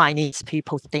Chinese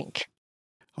people think.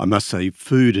 I must say,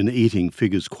 food and eating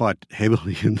figures quite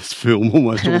heavily in this film,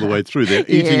 almost all the way through. They're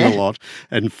eating a lot,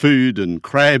 and food and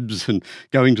crabs and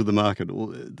going to the market.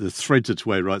 The threads its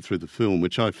way right through the film,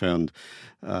 which I found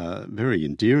very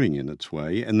endearing in its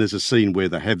way. And there's a scene where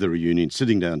they have the reunion,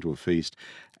 sitting down to a feast,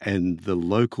 and the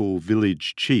local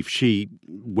village chief, she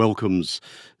welcomes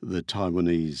the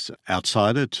Taiwanese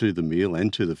outsider to the meal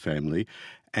and to the family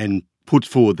and puts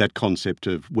forward that concept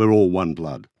of we're all one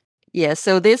blood. Yeah,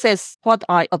 so this is what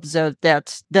I observed,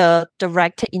 that the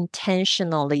director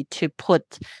intentionally to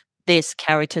put this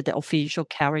character, the official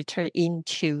character,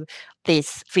 into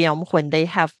this film when they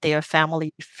have their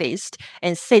family feast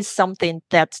and say something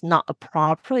that's not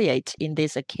appropriate in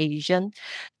this occasion.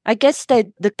 I guess that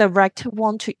the director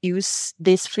want to use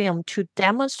this film to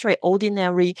demonstrate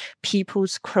ordinary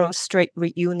people's cross-strait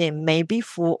reunion may be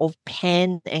full of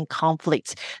pain and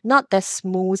conflict, not that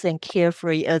smooth and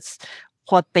carefree as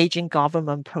what Beijing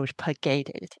government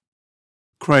propagated.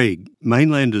 Craig,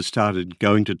 mainlanders started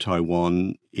going to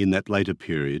Taiwan in that later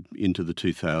period, into the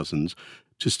 2000s,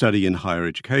 to study in higher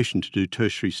education, to do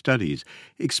tertiary studies.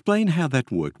 Explain how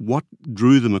that worked. What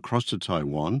drew them across to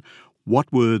Taiwan?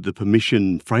 What were the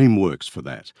permission frameworks for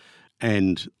that?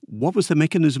 And what was the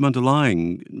mechanism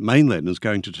underlying mainlanders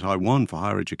going to Taiwan for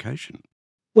higher education?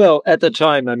 Well, at the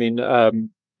time,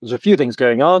 there's a few things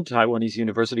going on. Taiwanese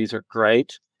universities are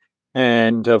great.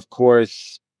 And of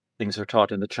course, things are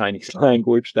taught in the Chinese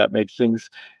language. That makes things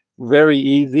very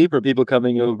easy for people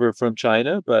coming over from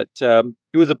China. But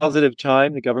it was a positive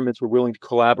time. The governments were willing to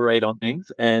collaborate on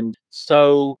things. And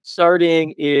so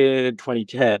starting in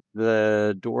 2010,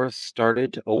 the doors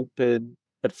started to open.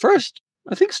 At first,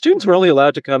 I think students were only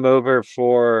allowed to come over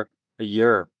for a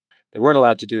year. They weren't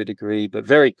allowed to do a degree, but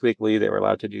very quickly they were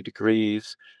allowed to do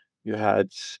degrees. You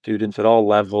had students at all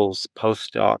levels,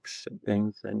 postdocs and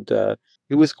things, and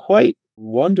it was quite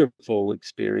wonderful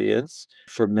experience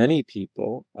for many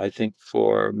people. I think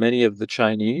for many of the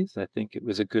Chinese, I think it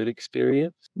was a good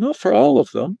experience. Not for all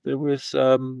of them. It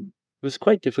was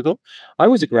quite difficult. I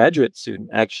was a graduate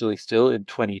student actually still in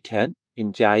 2010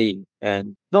 in Jiayi,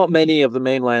 and not many of the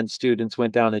mainland students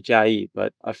went down to Jiayi,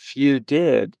 but a few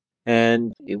did.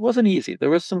 And it wasn't easy. There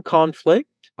was some conflict.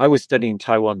 I was studying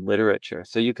Taiwan literature,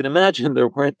 so you can imagine there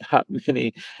weren't that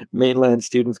many mainland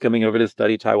students coming over to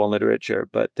study Taiwan literature,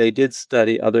 but they did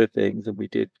study other things, and we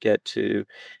did get to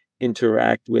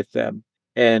interact with them.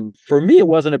 And for me, it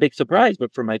wasn't a big surprise,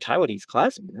 but for my Taiwanese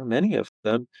classmates, many of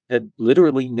them had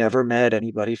literally never met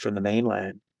anybody from the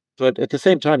mainland. But at the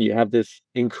same time, you have this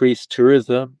increased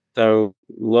tourism, so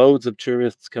loads of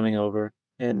tourists coming over.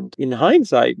 And in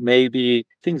hindsight, maybe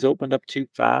things opened up too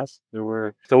fast. There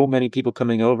were so many people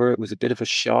coming over. It was a bit of a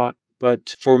shock.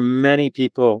 But for many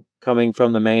people coming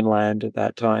from the mainland at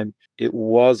that time, it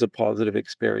was a positive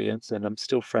experience. And I'm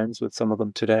still friends with some of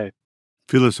them today.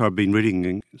 Phyllis, I've been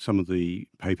reading some of the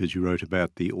papers you wrote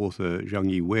about the author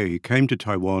Zhang Yiwei, who came to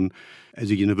Taiwan as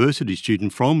a university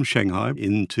student from Shanghai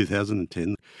in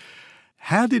 2010.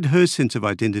 How did her sense of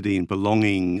identity and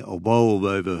belonging evolve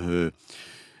over her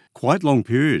quite long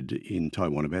period in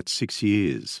Taiwan, about 6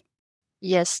 years?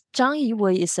 Yes, Zhang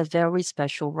Yiwei is a very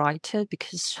special writer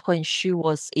because when she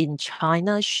was in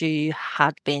China, she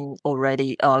had been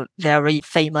already a very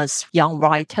famous young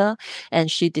writer, and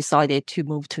she decided to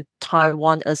move to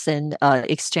Taiwan as an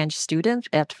exchange student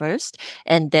at first,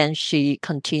 and then she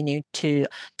continued to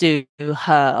do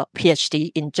her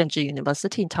PhD in Zhengzhi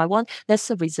University in Taiwan. That's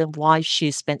the reason why she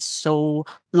spent so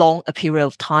long a period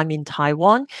of time in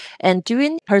Taiwan. And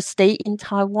during her stay in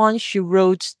Taiwan, she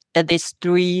wrote at least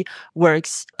 3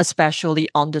 works, especially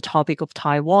on the topic of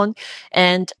Taiwan.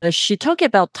 And she talked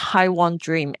about Taiwan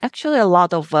Dream. Actually, a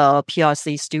lot of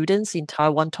PRC students in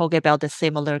Taiwan talk about the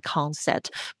similar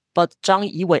concept. But Zhang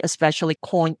Yiwei especially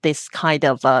coined this kind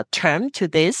of term to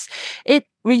this. It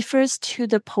refers to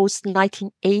the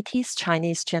post-1980s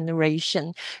Chinese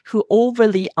generation who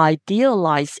overly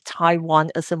idealize Taiwan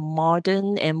as a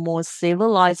modern and more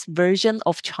civilized version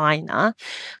of China.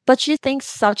 But she thinks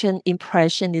such an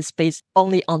impression is based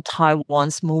only on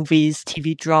Taiwan's movies,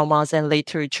 TV dramas, and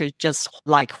literature, just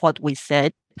like what we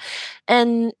said.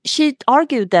 And she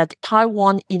argued that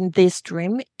Taiwan in this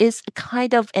dream is a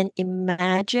kind of an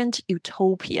imagined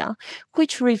utopia,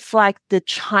 which reflects the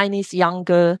Chinese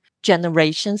younger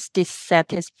generation's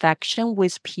dissatisfaction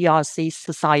with PRC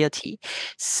society.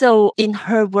 So in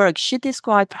her work, she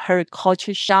described her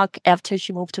culture shock after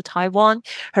she moved to Taiwan,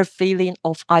 her feeling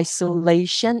of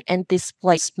isolation and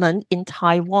displacement in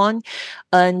Taiwan,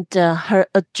 and her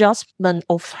adjustment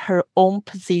of her own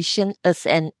position as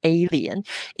an alien.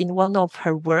 In one of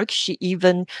her works, she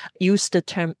even used the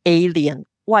term alien,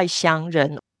 外乡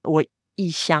人 or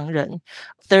异乡人,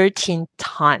 13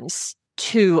 times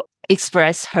to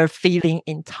express her feeling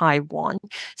in Taiwan.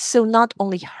 So not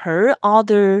only her,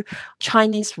 other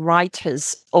Chinese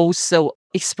writers also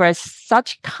express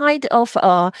such kind of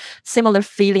similar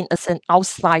feeling as an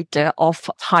outsider of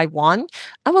Taiwan.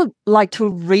 I would like to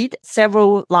read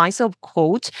several lines of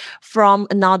quote from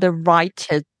another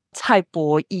writer, Cai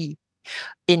Boyi,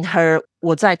 in her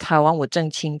我在台湾我正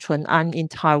青春, I'm in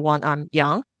Taiwan, I'm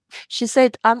young. She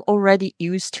said, I'm already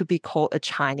used to be called a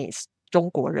Chinese, 中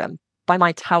国人, by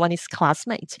my Taiwanese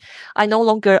classmates. I no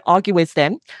longer argue with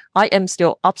them. I am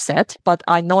still upset, but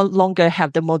I no longer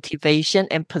have the motivation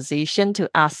and position to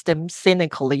ask them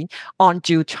cynically, aren't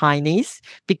you Chinese?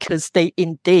 Because they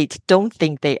indeed don't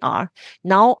think they are.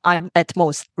 Now I'm at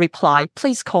most reply,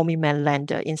 please call me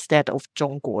mainlander instead of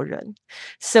中国人.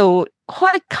 So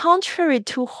quite contrary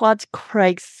to what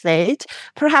Craig said,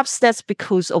 perhaps that's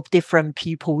because of different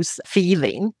people's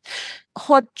feeling.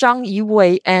 What Zhang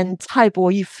Yiwei and Cai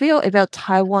Boyi feel about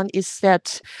Taiwan is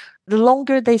that the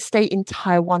longer they stay in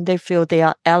Taiwan, they feel they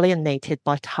are alienated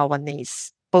by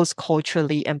Taiwanese. both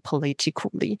culturally and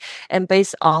politically. And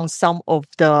based on some of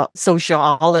the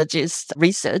sociologists'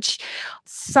 research,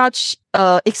 such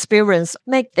experience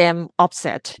make them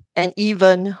upset and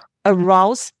even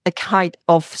arouse a kind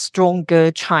of stronger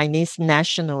Chinese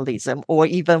nationalism or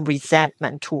even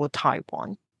resentment toward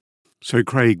Taiwan. So,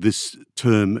 Craig, this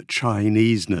term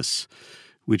Chineseness,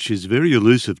 which is very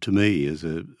elusive to me as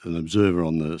an observer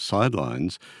on the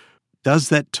sidelines, does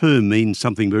that term mean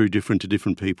something very different to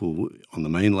different people on the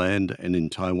mainland and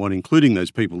in Taiwan, including those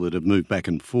people that have moved back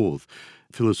and forth?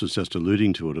 Phyllis was just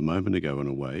alluding to it a moment ago in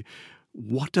a way.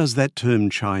 What does that term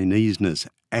Chineseness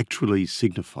actually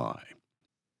signify?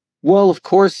 Well, of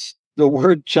course, the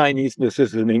word Chineseness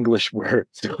is an English word,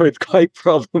 so it's quite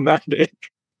problematic.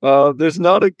 There's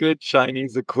not a good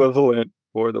Chinese equivalent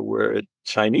for the word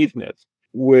Chineseness,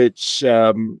 which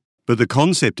But the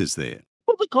concept is there.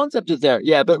 well, the concept is there.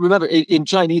 Yeah, but remember, in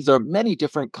Chinese, there are many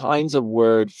different kinds of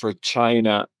word for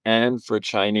China and for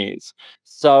Chinese.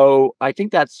 So I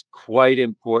think that's quite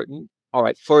important. All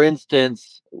right. For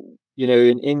instance,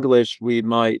 in English, we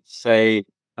might say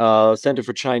Center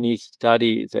for Chinese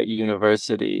Studies at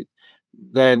university.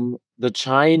 Then the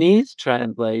Chinese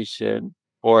translation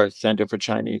or Center for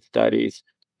Chinese Studies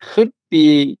could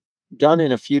be done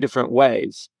in a few different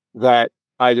ways that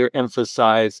either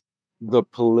emphasize the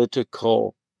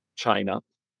political China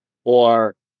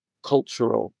or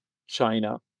cultural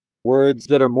China, words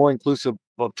that are more inclusive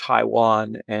of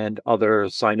Taiwan and other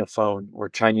Sinophone or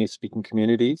Chinese speaking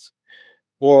communities,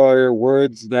 or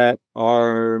words that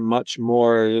are much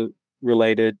more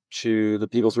related to the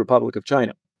People's Republic of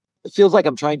China. It feels like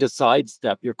I'm trying to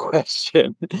sidestep your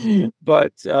question,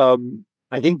 but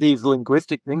I think these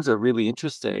linguistic things are really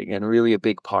interesting and really a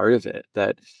big part of it.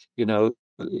 That,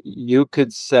 you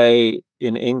could say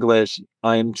in English,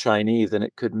 I'm Chinese, and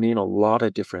it could mean a lot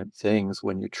of different things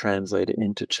when you translate it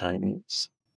into Chinese.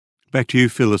 Back to you,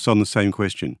 Phyllis, on the same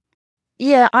question.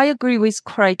 Yeah, I agree with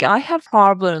Craig. I have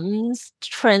problems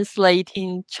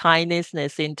translating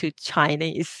Chineseness into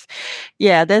Chinese.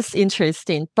 Yeah, that's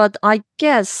interesting. But I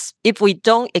guess if we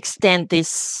don't extend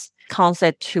this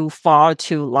concept too far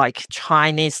to like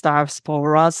Chinese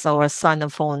diasporas or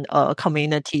Sinophone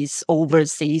communities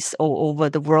overseas or over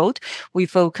the world, we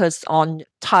focus on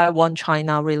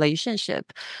Taiwan-China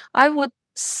relationship. I would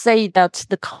say that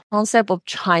the concept of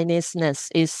Chineseness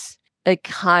is a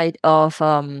kind of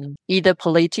either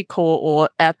political or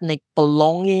ethnic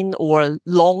belonging or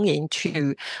longing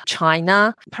to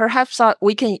China. Perhaps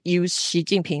we can use Xi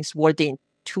Jinping's wording,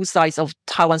 two sides of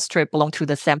Taiwan Strait belong to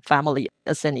the same family,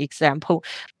 as an example.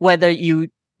 Whether you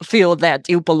feel that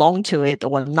you belong to it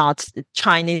or not, the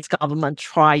Chinese government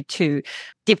try to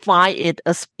define it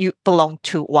as you belong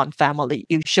to one family.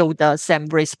 You show the same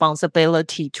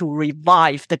responsibility to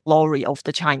revive the glory of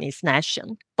the Chinese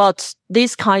nation. But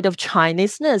this kind of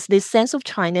Chineseness, this sense of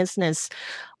Chineseness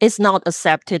is not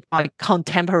accepted by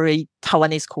contemporary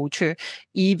Taiwanese culture.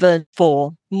 Even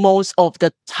for most of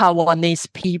the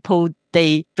Taiwanese people,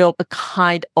 they feel a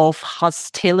kind of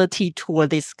hostility toward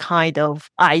this kind of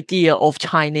idea of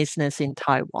Chineseness in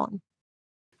Taiwan.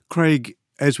 Craig,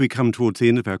 as we come towards the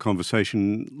end of our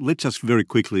conversation, let's just very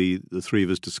quickly, the three of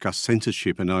us, discuss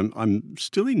censorship. And I'm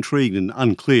still intrigued and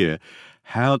unclear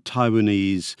how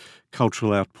Taiwanese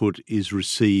cultural output is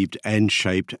received and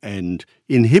shaped and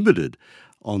inhibited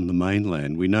on the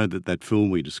mainland. We know that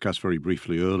film we discussed very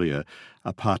briefly earlier,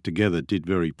 Apart Together, did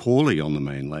very poorly on the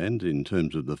mainland in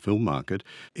terms of the film market.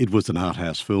 It was an art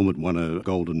house film. It won a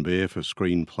Golden Bear for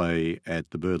screenplay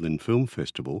at the Berlin Film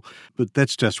Festival. But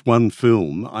that's just one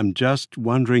film. I'm just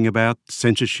wondering about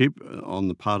censorship on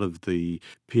the part of the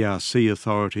PRC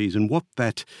authorities and what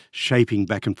that shaping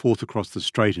back and forth across the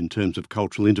strait in terms of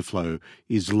cultural interflow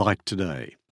is like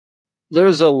today.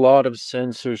 There's a lot of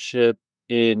censorship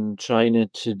in China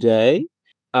today.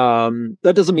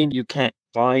 That doesn't mean you can't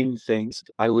find things.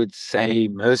 I would say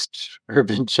most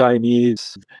urban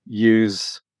Chinese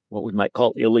use what we might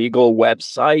call illegal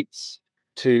websites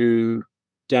to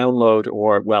download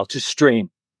or, to stream.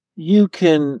 You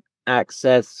can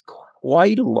access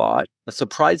quite a lot, a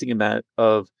surprising amount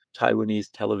of Taiwanese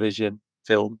television,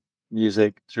 film,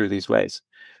 music through these ways.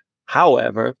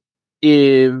 However,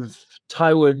 if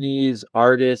Taiwanese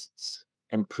artists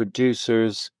and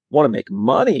producers want to make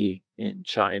money in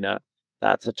China,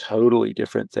 that's a totally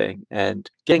different thing. And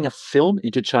getting a film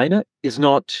into China is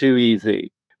not too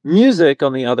easy. Music,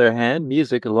 on the other hand,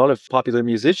 a lot of popular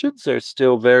musicians are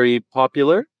still very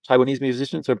popular. Taiwanese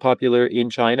musicians are popular in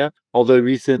China, although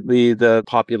recently the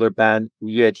popular band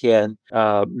Yue Tian,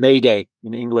 Mayday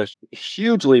in English,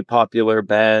 hugely popular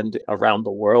band around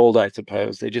the world, I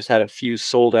suppose. They just had a few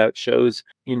sold out shows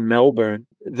in Melbourne.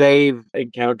 they've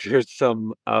encountered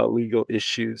some legal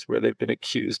issues where they've been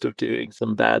accused of doing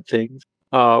some bad things.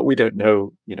 We don't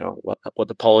know, what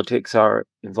the politics are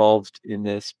involved in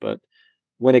this, but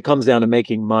when it comes down to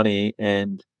making money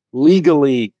and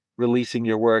legally releasing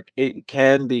your work, it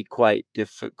can be quite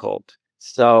difficult.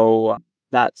 So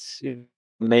that's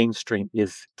mainstream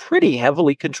is pretty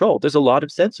heavily controlled. There's a lot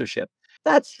of censorship.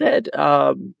 That said,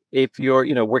 if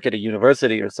you're, work at a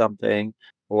university or something,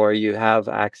 or you have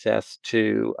access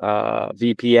to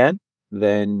VPN,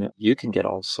 then you can get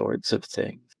all sorts of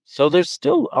things. So there's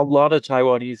still a lot of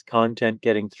Taiwanese content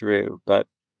getting through, but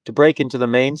to break into the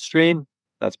mainstream,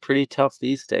 that's pretty tough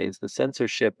these days. The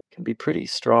censorship can be pretty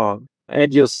strong.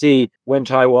 And you'll see when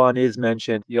Taiwan is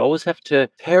mentioned, you always have to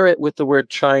pair it with the word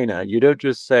China. You don't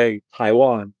just say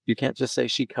Taiwan. You can't just say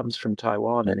she comes from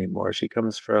Taiwan anymore. She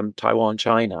comes from Taiwan,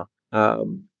 China,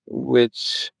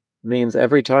 which means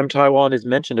every time Taiwan is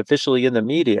mentioned officially in the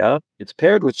media, it's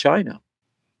paired with China.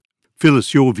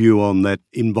 Phyllis, your view on that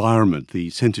environment,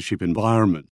 the censorship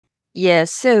environment?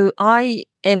 Yes, so I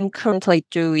am currently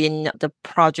doing the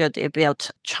project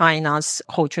about China's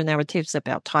cultural narratives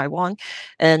about Taiwan.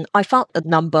 And I found a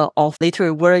number of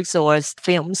literary works or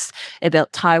films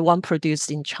about Taiwan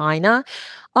produced in China.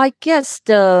 I guess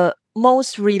the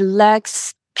most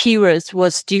relaxed period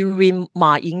was during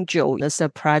Ma Ying-jeou as a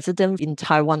president in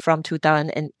Taiwan from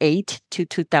 2008 to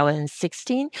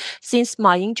 2016. Since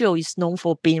Ma Ying-jeou is known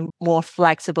for being more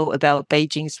flexible about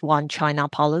Beijing's One China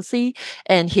policy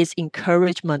and his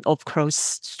encouragement of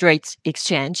cross-strait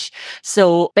exchange.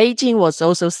 So Beijing was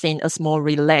also seen as more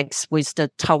relaxed with the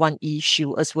Taiwan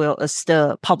issue as well as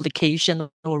the publication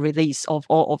or release of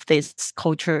all of these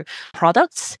culture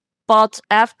products. But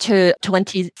after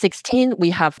 2016, we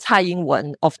have Tsai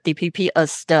Ing-wen of DPP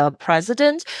as the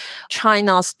president.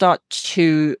 China started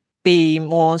to be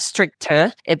more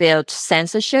stricter about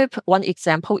censorship. One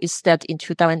example is that in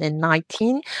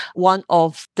 2019, one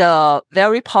of the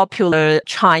very popular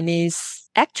Chinese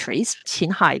actress,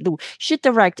 Qin Hailu, she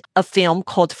directed a film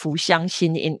called Fu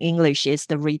Xiangxin, in English is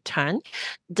The Return.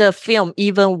 The film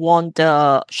even won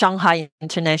the Shanghai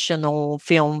International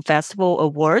Film Festival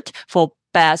Award for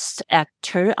Best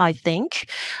Actor, I think.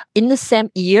 In the same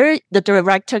year, the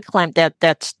director claimed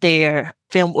that their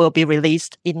film will be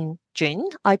released in June,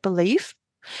 I believe.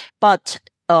 But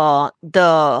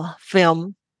the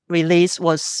film release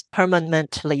was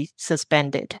permanently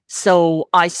suspended. So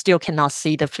I still cannot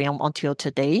see the film until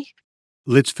today.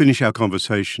 Let's finish our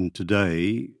conversation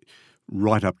today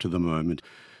right up to the moment.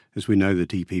 As we know, the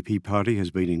DPP party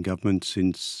has been in government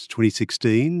since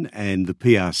 2016, and the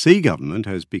PRC government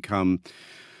has become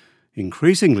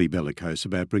increasingly bellicose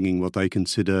about bringing what they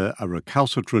consider a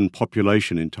recalcitrant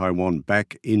population in Taiwan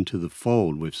back into the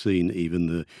fold. We've seen even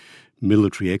the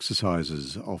military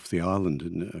exercises off the island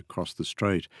and across the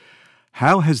strait.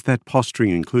 How has that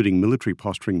posturing, including military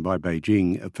posturing by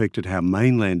Beijing, affected how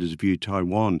mainlanders view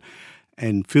Taiwan?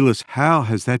 And Phyllis, how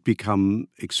has that become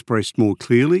expressed more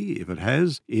clearly, if it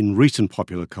has, in recent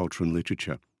popular culture and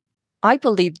literature? I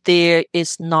believe there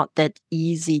is not that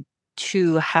easy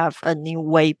to have a new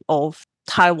wave of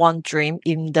Taiwan dream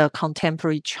in the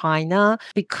contemporary China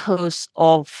because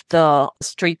of the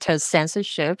stricter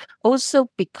censorship, also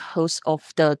because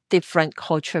of the different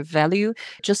cultural value.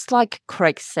 Just like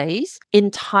Craig says, in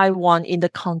Taiwan, in the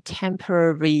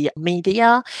contemporary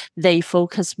media, they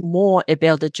focus more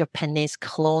about the Japanese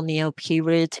colonial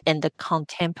period and the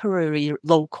contemporary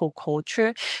local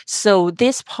culture. So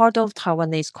this part of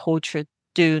Taiwanese culture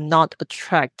do not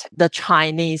attract the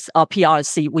Chinese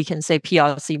PRC, we can say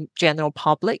PRC general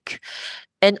public.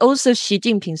 And also Xi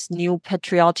Jinping's new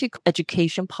patriotic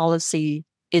education policy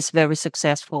is very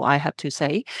successful, I have to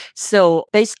say. So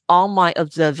based on my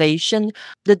observation,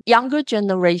 the younger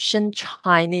generation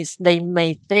Chinese, they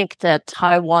may think that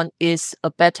Taiwan is a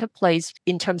better place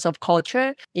in terms of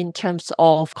culture, in terms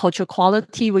of cultural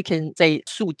quality, we can say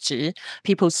素质,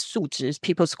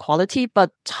 people's quality,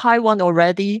 but Taiwan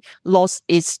already lost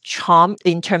its charm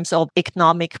in terms of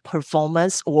economic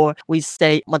performance, or we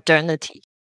say modernity.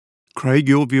 Craig,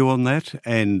 your view on that,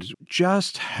 and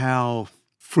just how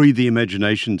free the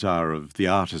imaginations are of the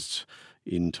artists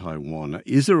in Taiwan.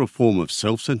 Is there a form of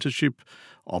self-censorship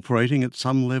operating at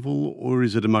some level, or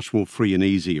is it a much more free and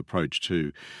easy approach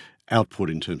to output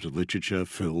in terms of literature,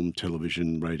 film,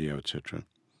 television, radio, etc.?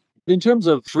 In terms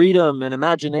of freedom and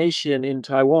imagination in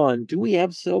Taiwan, do we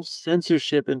have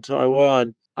self-censorship in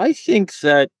Taiwan? I think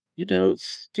that,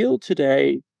 still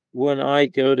today, when I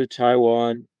go to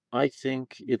Taiwan, I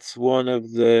think it's one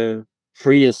of the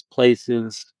freest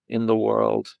places in the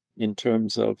world in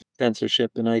terms of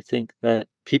censorship. And I think that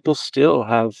people still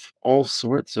have all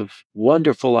sorts of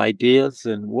wonderful ideas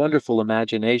and wonderful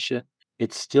imagination.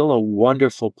 It's still a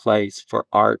wonderful place for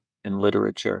art and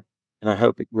literature, and I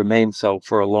hope it remains so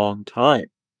for a long time.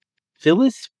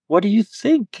 Phyllis, what do you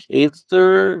think? Is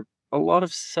there a lot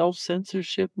of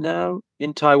self-censorship now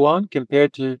in Taiwan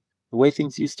compared to the way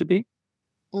things used to be?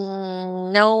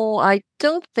 No, I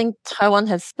don't think Taiwan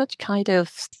has such kind of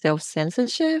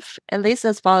self-censorship, at least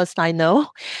as far as I know.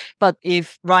 But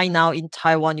if right now in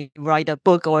Taiwan you write a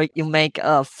book or you make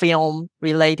a film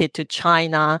related to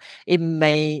China, it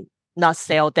may not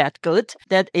sell that good.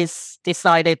 That is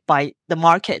decided by the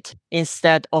market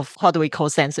instead of what we call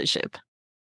censorship.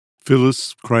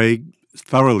 Phyllis, Craig,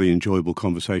 thoroughly enjoyable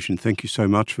conversation. Thank you so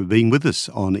much for being with us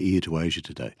on Ear to Asia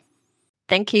today.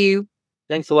 Thank you.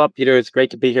 Thanks a lot, Peter. It's great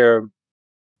to be here.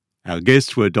 Our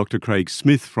guests were Dr. Craig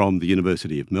Smith from the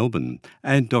University of Melbourne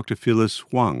and Dr. Phyllis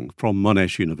Huang from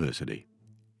Monash University.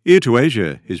 Ear to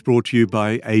Asia is brought to you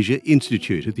by Asia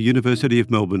Institute at the University of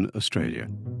Melbourne, Australia.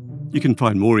 You can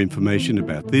find more information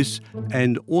about this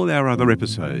and all our other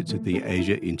episodes at the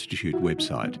Asia Institute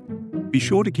website. Be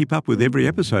sure to keep up with every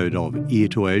episode of Ear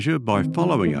to Asia by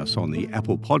following us on the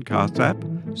Apple Podcasts app,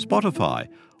 Spotify,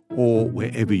 or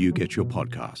wherever you get your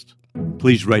podcasts.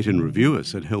 Please rate and review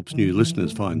us. It helps new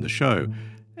listeners find the show,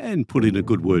 and put in a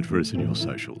good word for us in your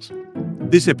socials.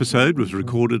 This episode was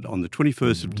recorded on the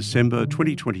 21st of December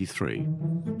 2023.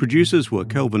 Producers were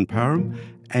Kelvin Parham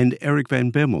and Eric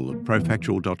Van Bemmel of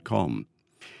profactual.com.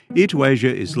 Ear to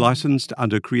Asia is licensed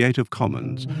under Creative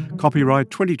Commons, copyright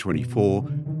 2024,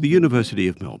 the University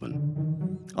of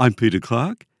Melbourne. I'm Peter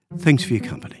Clark. Thanks for your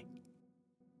company.